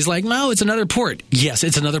everybody's like, no, it's another port. Yes,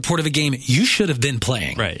 it's another port of a game you should have been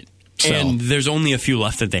playing. Right. So. And there's only a few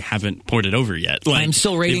left that they haven't ported over yet. I'm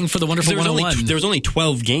still waiting for the Wonderful 101. There was only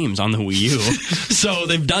 12 games on the Wii U, so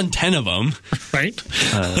they've done 10 of them. Right?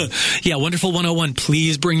 Wonderful 101.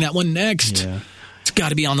 Please bring that one next. Yeah. It's got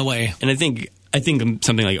to be on the way. And I think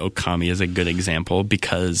something like Okami is a good example,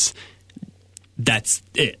 because that's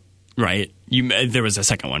it, right? There was a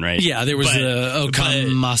second one, right? Yeah, there was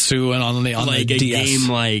Okamasu and on the a DS. Game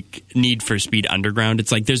like Need for Speed Underground.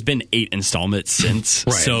 It's there's been 8 installments since.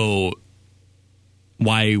 Right. So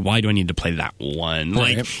why do I need to play that one?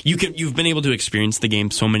 Right. You've been able to experience the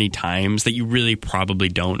game so many times that you really probably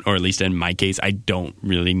don't, or at least in my case, I don't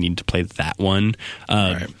really need to play that one.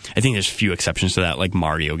 I think there's few exceptions to that, like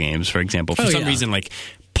Mario games, for example. For some reason,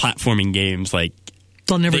 platforming games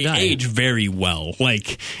they'll never they die. age very well.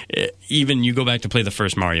 Even you go back to play the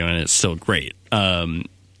first Mario and it's still great.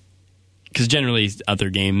 Because generally other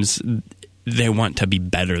games, they want to be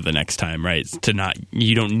better the next time, right?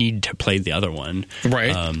 You don't need to play the other one.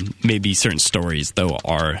 Right. Maybe certain stories, though,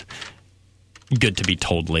 are good to be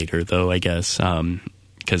told later, though, I guess.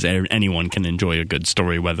 Because anyone can enjoy a good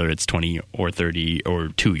story, whether it's 20 or 30 or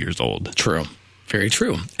 2 years old. True. Very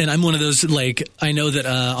true. And I'm one of those, I know that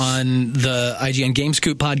on the IGN Game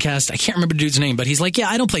Scoop podcast, I can't remember the dude's name, but he's like,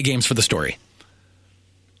 I don't play games for the story.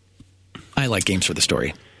 I like games for the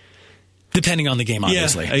story. Depending on the game,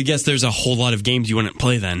 obviously. I guess there's a whole lot of games you wouldn't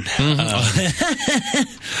play then.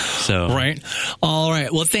 Right. All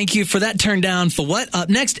right. Well, thank you for that turn down for what? Up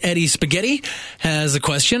next, Eddie Spaghetti has a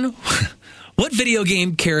question. What video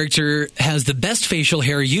game character has the best facial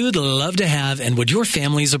hair you'd love to have, and would your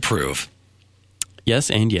families approve?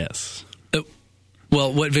 Yes and yes.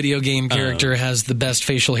 Well, what video game character has the best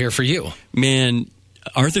facial hair for you? Man,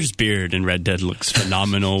 Arthur's beard in Red Dead looks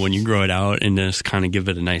phenomenal when you grow it out and just kind of get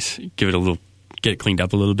it cleaned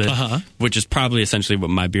up a little bit, which is probably essentially what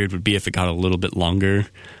my beard would be if it got a little bit longer,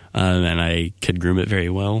 and I could groom it very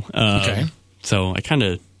well. Okay. So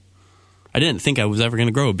I didn't think I was ever going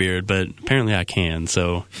to grow a beard, but apparently I can.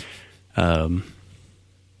 So, yeah,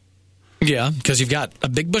 because you've got a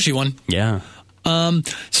big bushy one. Yeah.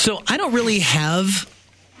 So I don't really have,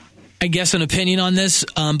 I guess, an opinion on this,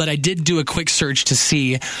 but I did do a quick search to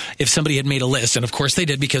see if somebody had made a list, and of course they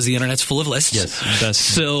did because the internet's full of lists. Yes,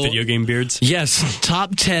 best video game beards. Yes,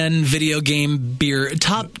 top 10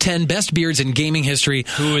 top 10 best beards in gaming history.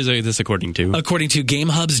 Who is this according to? According to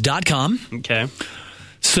GameHubs.com. Okay.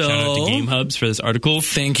 So, shout out to Game Hubs for this article.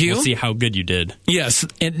 Thank you. We'll see how good you did. Yes.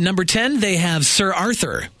 At number 10, they have Sir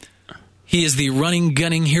Arthur. He is the running,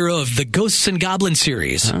 gunning hero of the Ghosts and Goblins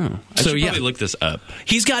series. Oh, I should probably look this up.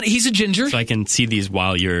 He's a ginger. So I can see these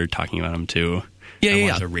while you're talking about them, too. Yeah, I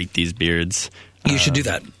want to rate these beards. You should do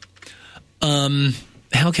that.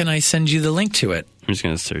 How can I send you the link to it? I'm just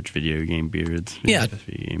going to search video game beards. Yeah,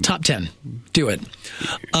 top 10. Do it.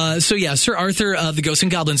 Sir Arthur of the Ghosts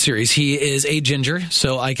and Goblins series. He is a ginger,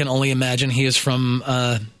 so I can only imagine he is from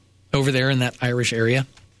over there in that Irish area.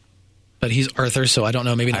 But he's Arthur, so I don't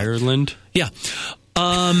know. Maybe not. Ireland? Yeah.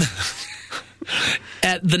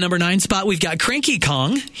 At the number 9 spot, we've got Cranky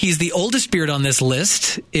Kong. He's the oldest beard on this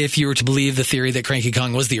list, if you were to believe the theory that Cranky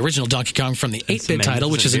Kong was the original Donkey Kong from the 8-bit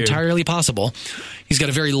title, which is entirely possible. He's got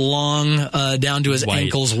a very long, down to his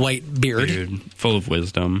ankles, white beard. Full of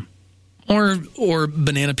wisdom. Or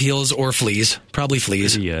banana peels or fleas. Probably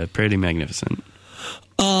fleas. Pretty magnificent.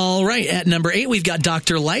 All right, at number 8, we've got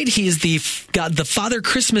Dr. Light. He's got the Father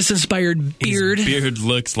Christmas-inspired beard. His beard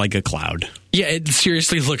looks like a cloud. Yeah, it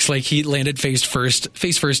seriously looks like he landed face first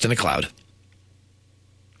in a cloud.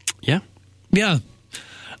 Yeah. Yeah.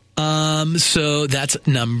 So that's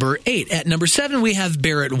number 8. At number 7, we have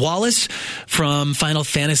Barrett Wallace from Final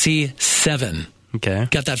Fantasy VII. Okay.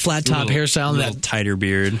 Got that flat top hairstyle. That tighter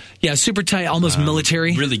beard. Yeah, super tight, almost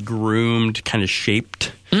military. Really groomed, kind of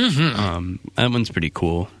shaped. Mm-hmm. That one's pretty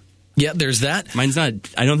cool. Yeah, there's that.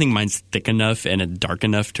 I don't think mine's thick enough and dark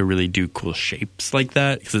enough to really do cool shapes like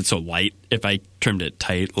that because it's so light. If I trimmed it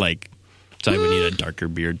tight, so I would need a darker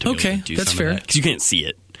beard to be able to do that's some fair. of that. Because you can't see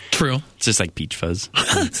it. True. It's just like peach fuzz.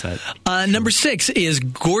 Number 6 is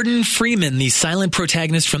Gordon Freeman, the silent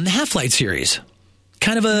protagonist from the Half-Life series.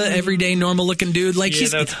 Kind of a everyday, normal-looking dude.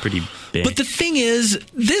 That's pretty big. But the thing is,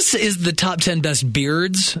 this is the top 10 best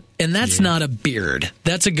beards, and that's not a beard.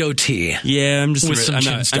 That's a goatee. Yeah, I'm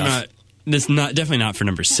stuff. This definitely not for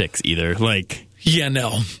number 6 either. Yeah,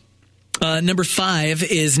 no. Number 5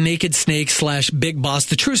 is Naked Snake / Big Boss,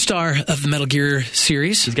 the true star of the Metal Gear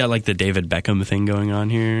series. He's got the David Beckham thing going on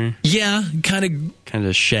here. Yeah, kind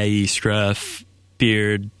of shaggy scruff,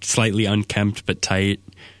 beard, slightly unkempt but tight.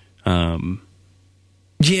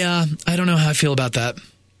 Yeah, I don't know how I feel about that,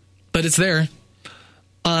 but it's there.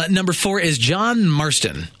 Number 4 is John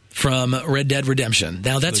Marston from Red Dead Redemption.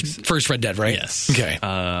 Now, that's first Red Dead, right? Yes. Okay.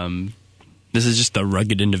 This is just the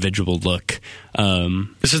rugged individual look.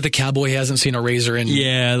 This is the cowboy who hasn't seen a razor in...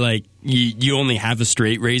 Yeah, you only have a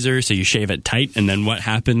straight razor, so you shave it tight, and then what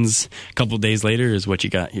happens a couple days later is what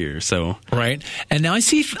you got here. So right. And now I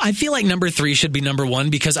feel like number 3 should be number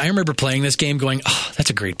 1 because I remember playing this game going, oh,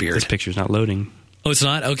 that's a great beard. This picture's not loading. Oh, it's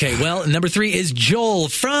not? Okay. Well, number 3 is Joel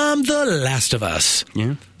from The Last of Us.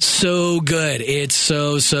 Yeah. So good. It's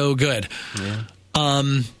so good.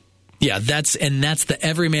 Yeah. Yeah, that's the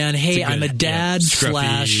everyman. Hey, I'm a dad /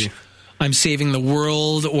 I'm saving the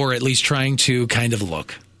world, or at least trying to kind of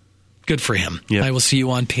look. Good for him. Yep. I will see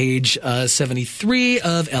you on page 73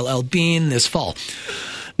 of LL Bean this fall.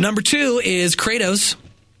 Number 2 is Kratos.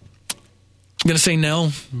 I'm going to say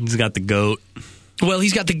no. He's got the goat. Well,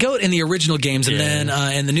 he's got the goat in the original games, and then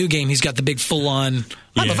in the new game, he's got the big full-on,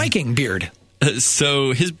 I'm a Viking beard.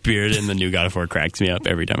 So his beard in the new God of War cracks me up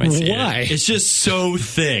every time I see it. Why? It's just so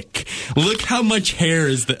thick. Look how much hair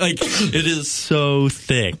is that. It is so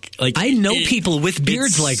thick. I know people with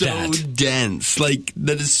beards like that. So dense.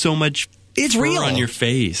 That is so much. It's real on your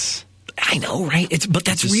face. I know, right? But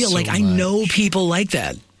that's real. So I know people like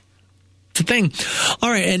that. It's a thing.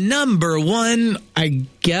 All right, and number 1, I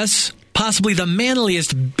guess. Possibly the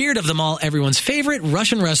manliest beard of them all, everyone's favorite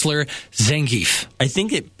Russian wrestler, Zangief. I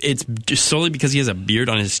think it's just solely because he has a beard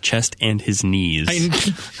on his chest and his knees.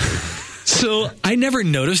 So I never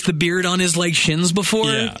noticed the beard on his shins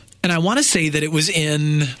before, and I want to say that it was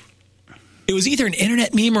in It was either an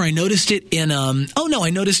internet meme or I noticed it in I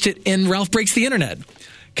noticed it in Ralph Breaks the Internet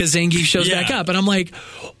because Zangief shows back up, and I'm like,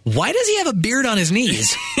 why does he have a beard on his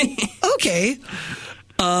knees? Okay.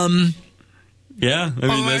 Yeah, I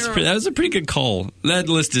mean that was a pretty good call. That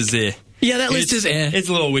list is Yeah, that list is It's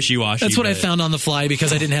a little wishy-washy. That's what I found on the fly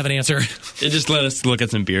because I didn't have an answer. It just let us look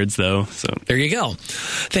at some beards, though. So there you go.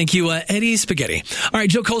 Thank you, Eddie Spaghetti. All right,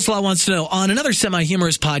 Joe Coleslaw wants to know, on another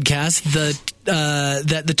semi-humorous podcast, that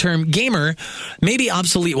the term gamer may be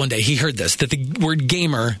obsolete one day. He heard this, that the word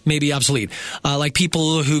gamer may be obsolete. Like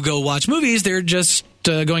people who go watch movies, they're just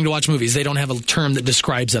going to watch movies. They don't have a term that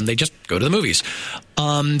describes them. They just go to the movies.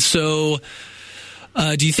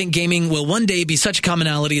 Do you think gaming will one day be such a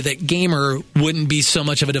commonality that gamer wouldn't be so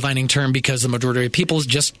much of a defining term because the majority of people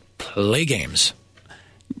just play games?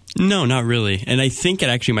 No, not really. And I think it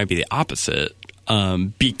actually might be the opposite.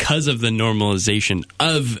 Because of the normalization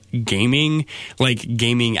of gaming, like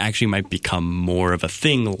gaming actually might become more of a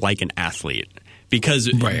thing like an athlete. Because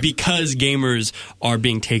gamers are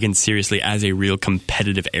being taken seriously as a real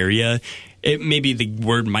competitive area, maybe the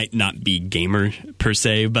word might not be gamer per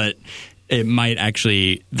se, but it might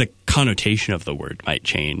actually, the connotation of the word might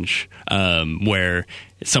change, where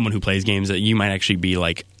someone who plays games, you might actually be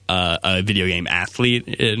like a video game athlete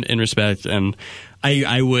in respect. And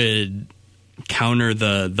I would counter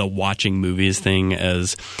the watching movies thing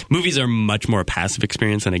as movies are much more a passive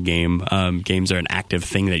experience than a game. Games are an active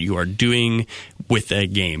thing that you are doing with a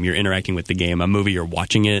game. You're interacting with the game. A movie, you're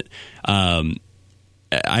watching it.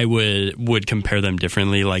 I would compare them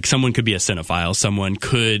differently. Like someone could be a cinephile. Someone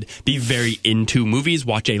could be very into movies,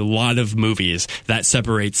 watch a lot of movies. That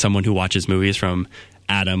separates someone who watches movies from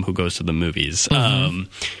Adam who goes to the movies.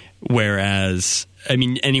 Mm-hmm. Whereas, I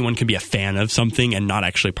mean, anyone can be a fan of something and not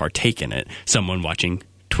actually partake in it. Someone watching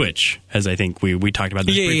Twitch, as I think we talked about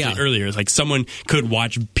this briefly earlier, is like someone could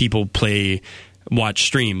watch people watch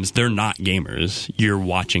streams. They're not gamers. You're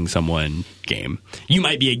watching someone game. You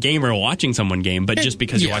might be a gamer watching someone game, but just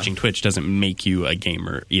because you're watching Twitch doesn't make you a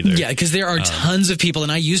gamer either. Yeah, because there are tons of people,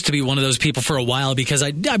 and I used to be one of those people for a while because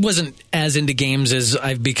I wasn't as into games as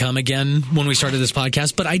I've become again when we started this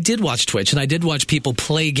podcast, but I did watch Twitch, and I did watch people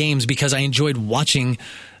play games because I enjoyed watching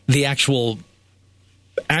the actual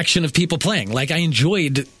action of people playing. Like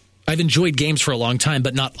I've enjoyed games for a long time,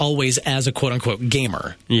 but not always as a quote-unquote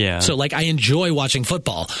gamer. Yeah. So, like, I enjoy watching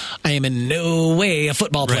football. I am in no way a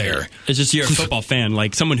football player. Right. It's just you're a football fan.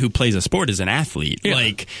 Like, someone who plays a sport is an athlete. Yeah.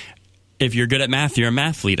 Like, if you're good at math, you're a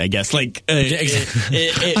mathlete, I guess. Like, I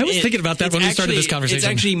was thinking about that when we started this conversation. It's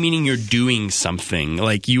actually meaning you're doing something.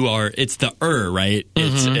 Like, it's the right?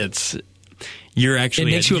 Mm-hmm. It's you're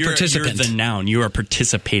actually it makes you a participant. You're the noun. You are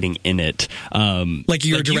participating in it. Like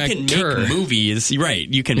you're a director. You can make movies, right?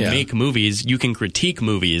 You can make movies. You can critique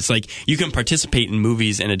movies. Like you can participate in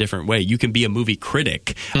movies in a different way. You can be a movie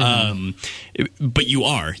critic. Mm-hmm. But you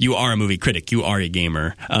are a movie critic. You are a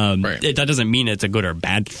gamer. That doesn't mean it's a good or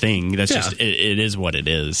bad thing. That's just it is what it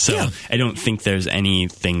is. So I don't think there's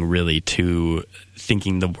anything really to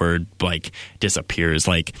thinking the word like disappears.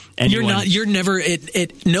 Like you're never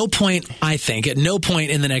at no point, I think at no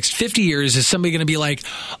point in the next 50 years is somebody going to be like,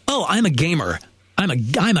 oh, I'm a gamer. I'm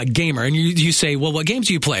a gamer. And you say, well, what games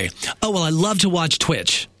do you play? Oh, well, I love to watch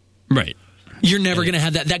Twitch. Right. You're never going to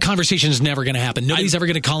have that. That conversation is never going to happen. Nobody's ever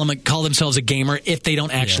going to call themselves a gamer if they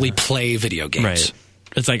don't actually play video games. Right.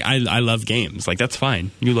 It's like, I love games. Like, that's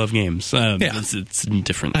fine. You love games. It's a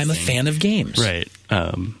different I'm a fan of games. Right.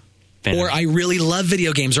 Or I really love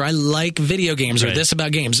video games, or I like video games, or this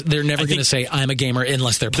about games. They're never going to say I'm a gamer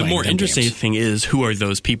unless they're playing. The more interesting thing is, who are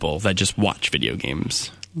those people that just watch video games?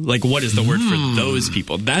 Like, what is the word for those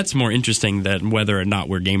people? That's more interesting than whether or not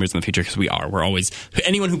we're gamers in the future, because we are. We're always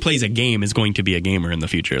anyone who plays a game is going to be a gamer in the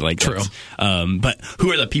future. Like, true. But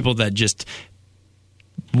who are the people that just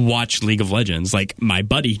watch League of Legends? Like, my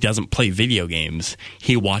buddy doesn't play video games;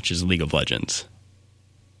 he watches League of Legends.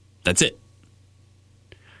 That's it.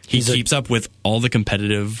 He keeps up with all the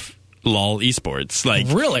competitive LOL esports. Like,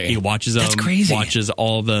 really? He watches them. That's crazy. Watches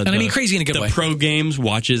all the... And I mean crazy in a good way. The pro games,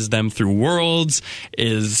 watches them through Worlds,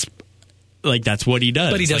 is... Like, that's what he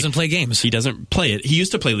does. But he doesn't play games. He doesn't play it. He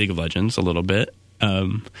used to play League of Legends a little bit,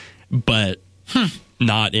 but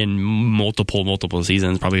not in multiple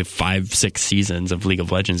seasons. Probably 5-6 seasons of League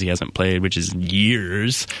of Legends he hasn't played, which is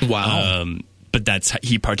years. Wow. But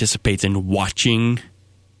he participates in watching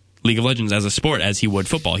League of Legends as a sport as he would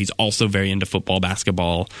football. He's also very into football,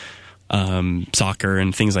 basketball, soccer,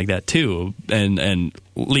 and things like that too. And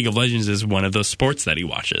League of Legends is one of those sports that he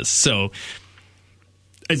watches. So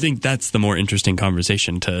I think that's the more interesting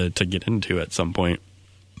conversation to get into at some point.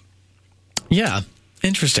 Yeah.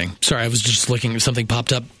 Interesting. Sorry, I was just looking. Something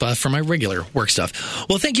popped up for my regular work stuff.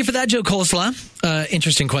 Well, thank you for that, Joe Coleslaw.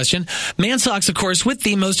 Interesting question. Mansocks, of course, with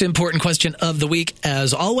the most important question of the week,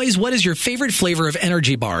 as always. What is your favorite flavor of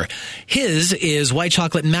energy bar? His is white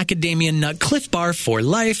chocolate macadamia nut Cliff Bar for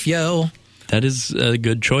life, yo. That is a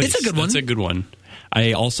good choice. It's a good one. It's a good one.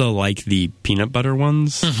 I also like the peanut butter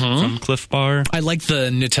ones from Cliff Bar. I like the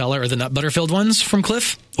Nutella or the nut butter filled ones from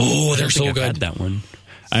Cliff. Oh, they're so I've good. had that one.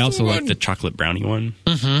 I also like the chocolate brownie one.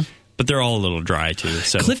 But they're all a little dry, too.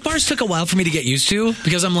 So Cliff Bars took a while for me to get used to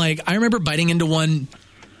because I'm like, I remember biting into one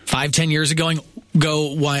 5-10 years ago,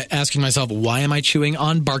 asking myself, why am I chewing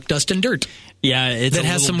on bark, dust, and dirt? Yeah, it's that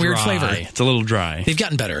has some weird flavor. It's a little dry. They've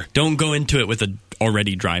gotten better. Don't go into it with an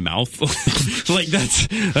already dry mouth. Like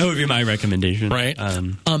that would be my recommendation. Right.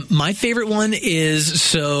 My favorite one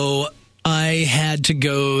is I had to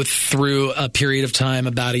go through a period of time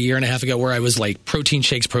about a year and a half ago where I was like protein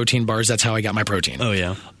shakes, protein bars. That's how I got my protein. Oh,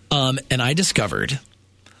 yeah. And I discovered,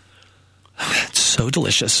 it's so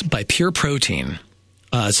delicious, by Pure Protein.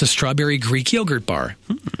 It's a strawberry Greek yogurt bar.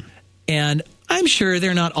 And I'm sure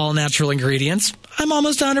they're not all natural ingredients. I'm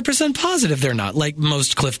almost 100% positive they're not, like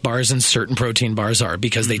most Cliff Bars and certain protein bars are,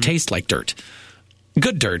 because they taste like dirt.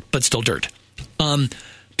 Good dirt, but still dirt.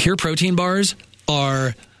 Pure Protein bars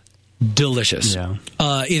are delicious. Yeah.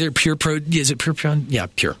 Either Pure is it Pure Protein? Yeah,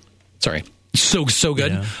 Pure. Sorry. So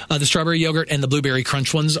good. Yeah. The strawberry yogurt and the blueberry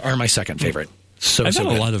crunch ones are my second favorite. I've had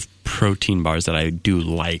a lot of protein bars that I do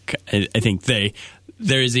like. I think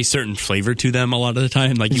there is a certain flavor to them a lot of the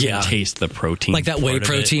time. Like you can taste the protein. Like that whey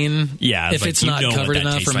protein. Yeah. If it's not covered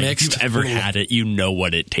enough or mixed. If you've ever had it, you know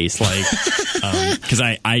what it tastes like. Because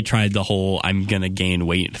I tried the whole I'm going to gain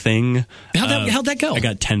weight thing. How'd that go? I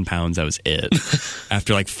got 10 pounds. That was it.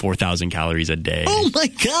 After like 4,000 calories a day. Oh my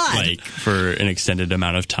God. Like for an extended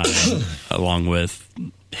amount of time, along with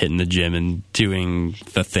hitting the gym and doing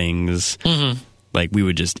the things. Like we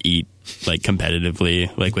would just eat like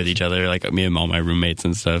competitively, like with each other, like me and all my roommates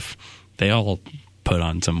and stuff. They all put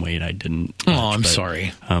on some weight. I didn't. I'm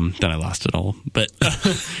sorry. Then I lost it all. But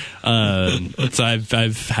so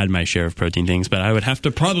I've had my share of protein things, but I would have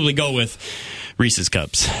to probably go with Reese's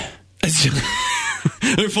Cups.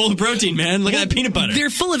 They're full of protein, man. Look at that peanut butter.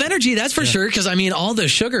 They're full of energy, that's for sure. Because all the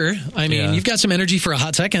sugar. You've got some energy for a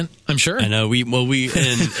hot second. I'm sure. I know. We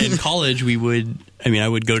in college we would. I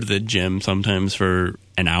would go to the gym sometimes for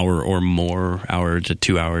an hour or more, hour to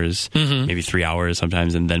 2 hours, maybe 3 hours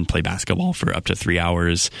sometimes, and then play basketball for up to 3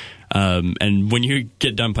 hours. And when you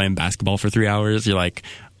get done playing basketball for 3 hours, you're like,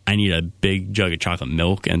 I need a big jug of chocolate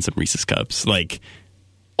milk and some Reese's Cups. Like.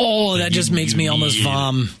 Oh, that just makes me almost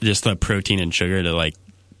vom. Just the protein and sugar to like,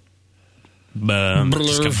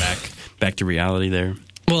 just come back to reality there.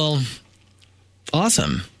 Well,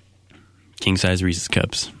 awesome. King size Reese's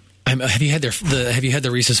Cups. Have you had the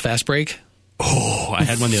Reese's Fast Break? Oh, I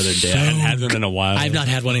had one the other day. I hadn't had them in a while. I've not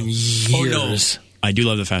had one in years. Oh, no. I do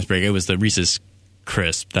love the Fast Break. It was the Reese's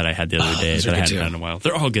Crisp that I had the other day that I hadn't had in a while.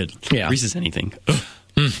 They're all good. Yeah. Reese's anything.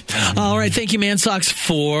 All right. Thank you, Mansocks,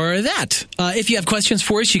 for that. If you have questions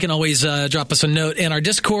for us, you can always drop us a note in our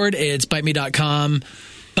Discord. It's bitemepodcast.com,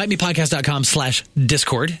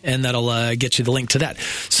 bitemepodcast.com/Discord, and that'll get you the link to that.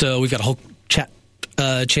 So we've got a whole chat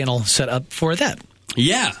channel set up for that.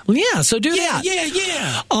 Yeah. So do that.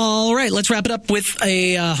 Yeah. All right. Let's wrap it up with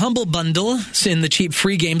a Humble Bundle in the Cheap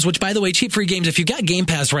Free Games, which, by the way, Cheap Free Games, if you've got Game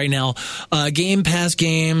Pass right now, Game Pass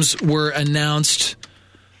games were announced.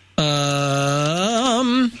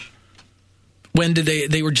 When did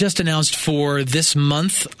they were just announced for this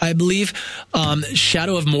month, I believe.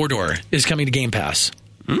 Shadow of Mordor is coming to Game Pass,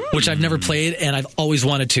 which I've never played and I've always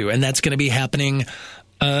wanted to, and that's going to be happening.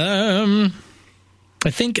 I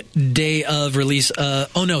think day of release.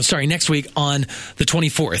 Next week on the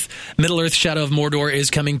 24th. Middle-earth Shadow of Mordor is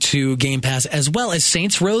coming to Game Pass, as well as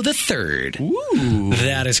Saints Row the Third. Ooh.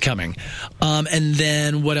 That is coming. And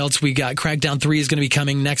then what else we got? Crackdown 3 is going to be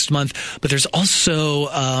coming next month. But there's also...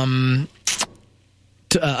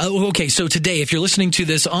 so today, if you're listening to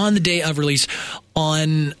this on the day of release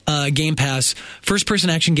on Game Pass, first-person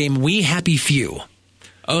action game We Happy Few.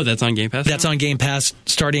 Oh, that's on Game Pass? That's on Game Pass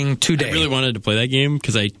starting today. I really wanted to play that game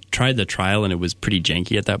because I tried the trial and it was pretty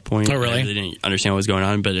janky at that point. Oh, really? I really didn't understand what was going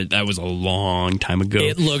on, but that was a long time ago.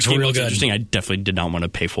 It looks real good. Interesting. I definitely did not want to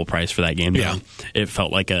pay full price for that game. Yeah. It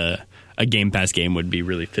felt like a Game Pass game would be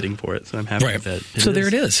really fitting for it, so I'm happy with that. So there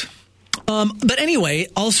it is. But anyway,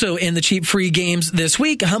 also in the Cheap Free Games this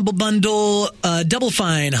week, Humble Bundle, Double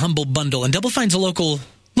Fine Humble Bundle. And Double Fine's a locals,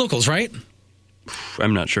 right?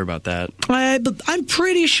 I'm not sure about that. I'm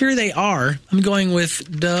pretty sure they are. I'm going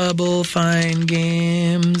with Double Fine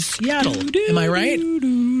Games Seattle. Am I right?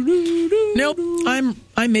 Nope.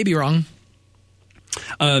 I may be wrong.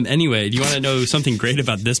 Anyway, do you want to know something great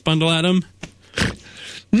about this bundle, Adam?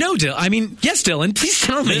 No, Dylan. I mean, yes, Dylan. Please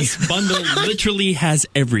tell me. This bundle literally has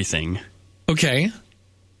everything. Okay.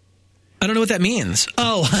 I don't know what that means.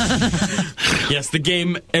 Oh. Yes, the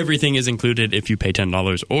game, everything is included if you pay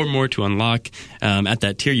 $10 or more to unlock. At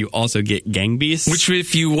that tier, you also get Gang Beasts. Which,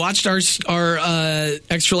 if you watched our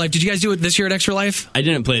Extra Life, did you guys do it this year at Extra Life? I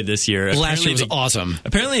didn't play it this year. Last year was awesome.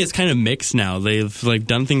 Apparently, it's kind of mixed now. They've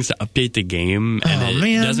done things to update the game, and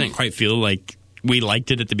it doesn't quite feel like we liked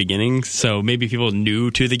it at the beginning. So maybe people new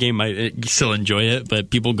to the game might still enjoy it, but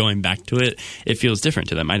people going back to it, it feels different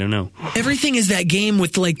to them. I don't know. Everything is that game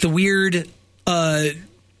with like the weird, where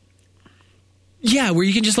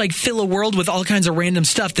you can just like fill a world with all kinds of random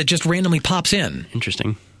stuff that just randomly pops in.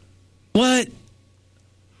 Interesting. What?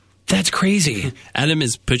 That's crazy. Adam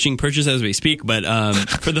is pushing purchase as we speak, but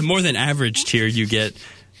for the more than average tier, you get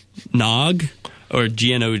Nog or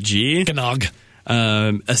GNOG. Gnog.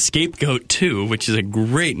 A Scapegoat 2, which is a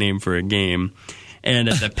great name for a game. And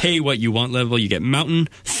at the pay what you want level, you get Mountain,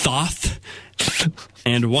 Thoth,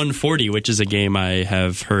 and 140, which is a game I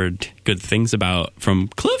have heard good things about from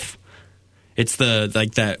Cliff. It's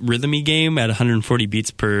that rhythmy game at 140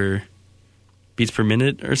 beats per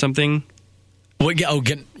minute or something. What?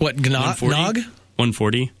 Gnog?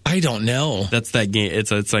 140. I don't know. That's that game.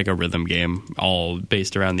 It's like a rhythm game, all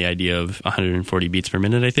based around the idea of 140 beats per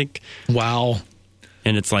minute, I think. Wow.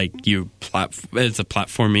 And it's like it's a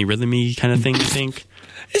platformy, rhythmy kind of thing, I think.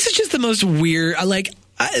 This is just the most weird. I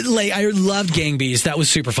loved Gang Beasts. That was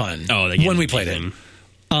super fun. Oh, when we played it.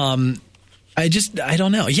 I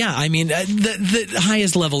don't know. Yeah, I mean, the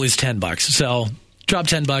highest level is $10. So drop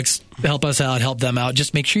 $10, help us out, help them out.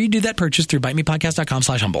 Just make sure you do that purchase through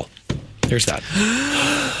bitemepodcast.com/humble. There's that.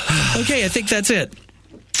 Okay, I think that's it.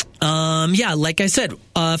 Like I said,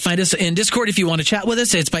 find us in Discord if you want to chat with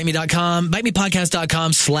us. It's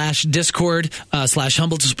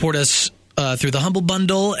bitemepodcast.com/discord/humble to support us through the Humble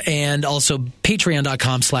Bundle, and also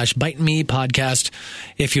patreon.com/bitemepodcast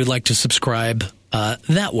if you'd like to subscribe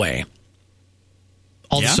that way.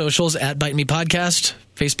 All the socials at Bite Me Podcast,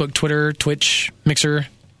 Facebook, Twitter, Twitch, Mixer.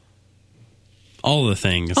 All the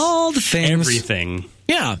things. Everything.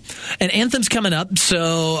 Yeah. And Anthem's coming up,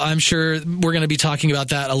 so I'm sure we're going to be talking about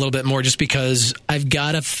that a little bit more, just because I've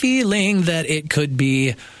got a feeling that it could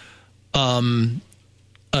be a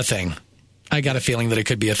thing. I got a feeling that it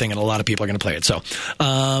could be a thing, and a lot of people are going to play it. So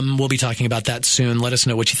we'll be talking about that soon. Let us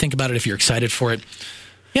know what you think about it, if you're excited for it.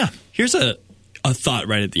 Yeah. Here's a thought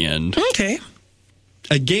right at the end. Okay.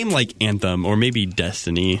 A game like Anthem, or maybe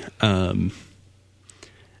Destiny,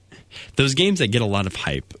 those games that get a lot of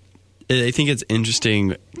hype, I think it's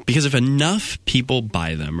interesting because if enough people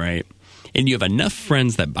buy them, right, and you have enough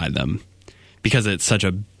friends that buy them because it's such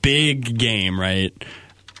a big game, right,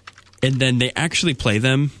 and then they actually play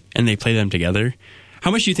them and they play them together,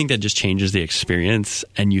 how much do you think that just changes the experience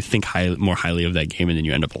and you think more highly of that game, and then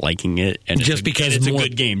you end up liking it, and it's a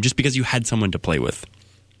good game just because you had someone to play with?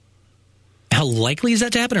 How likely is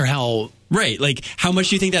that to happen, or how... Right, like how much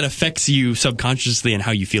do you think that affects you subconsciously and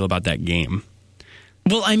how you feel about that game?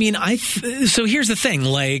 Well, I mean, so here's the thing.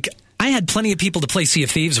 Like, I had plenty of people to play Sea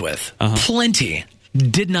of Thieves with. Plenty.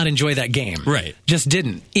 Did not enjoy that game. Right. Just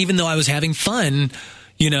didn't. Even though I was having fun,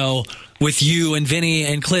 with you and Vinny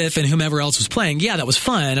and Cliff and whomever else was playing. Yeah, that was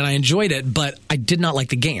fun, and I enjoyed it, but I did not like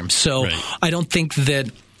the game. So I don't think that...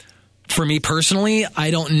 For me personally,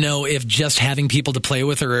 I don't know if just having people to play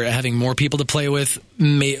with or having more people to play with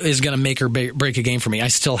is going to make or break a game for me. I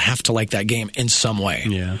still have to like that game in some way.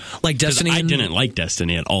 Yeah. Like Destiny. I didn't like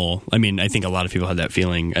Destiny at all. I mean, I think a lot of people had that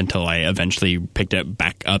feeling until I eventually picked it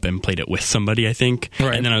back up and played it with somebody, I think.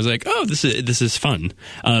 Right. And then I was like, oh, this is fun.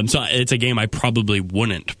 So it's a game I probably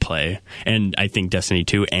wouldn't play. And I think Destiny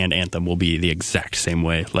 2 and Anthem will be the exact same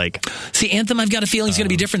way. Like, see, Anthem, I've got a feeling is going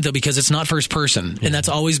to be different, though, because it's not first person. Yeah. And that's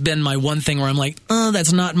always been my one thing where I'm like, oh,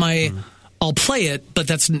 that's not my... I'll play it, but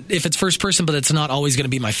if it's first person, but it's not always going to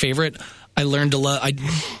be my favorite. I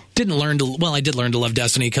did learn to love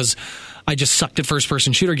Destiny because I just sucked at first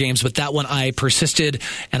person shooter games, but that one I persisted,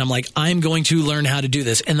 and I'm like, I'm going to learn how to do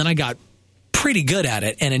this. And then I got pretty good at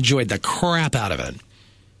it and enjoyed the crap out of it.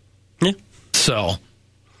 Yeah. So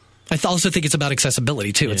I also think it's about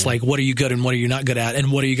accessibility, too. Yeah. It's like, what are you good and what are you not good at,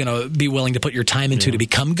 and what are you going to be willing to put your time into to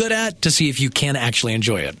become good at, to see if you can actually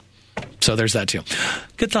enjoy it. So there's that, too.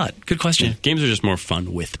 Good thought. Good question. Yeah. Games are just more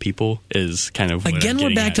fun with people is kind of what Again,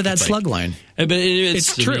 we're back to that slug line. But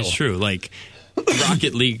it's true. It's true. Like,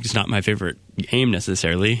 Rocket League's not my favorite game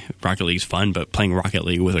necessarily. Rocket League's fun, but playing Rocket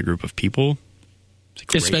League with a group of people,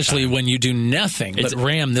 Especially when you do nothing but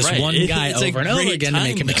ram this one guy over and over again to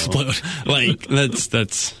make him explode. Like,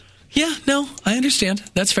 that's... Yeah, no, I understand.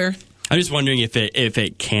 That's fair. I'm just wondering if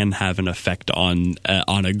it can have an effect on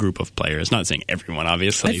a group of players. Not saying everyone,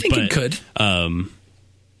 obviously. I think it could. I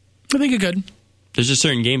think it could. There's just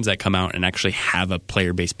certain games that come out and actually have a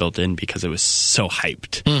player base built in because it was so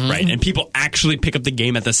hyped, right? And people actually pick up the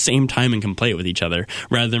game at the same time and can play it with each other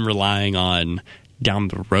rather than relying on down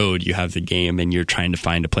the road you have the game and you're trying to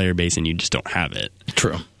find a player base and you just don't have it.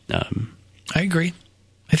 True. I agree.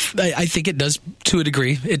 I think it does to a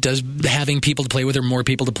degree. It does, having people to play with or more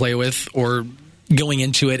people to play with, or going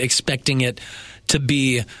into it expecting it to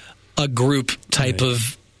be a group type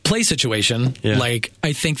of play situation. Yeah. Like,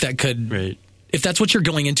 I think that could, if that's what you're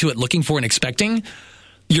going into it looking for and expecting,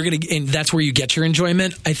 and that's where you get your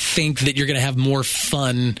enjoyment. I think that you're going to have more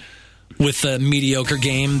fun with a mediocre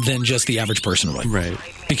game than just the average person would. Right.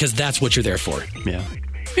 Because that's what you're there for. Yeah.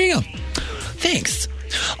 There you go. Thanks.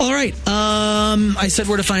 All right. I said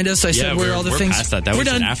where to find us. I said where all the things. We're past that. We're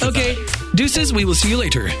done. Okay. Deuces. We will see you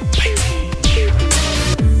later. Bye.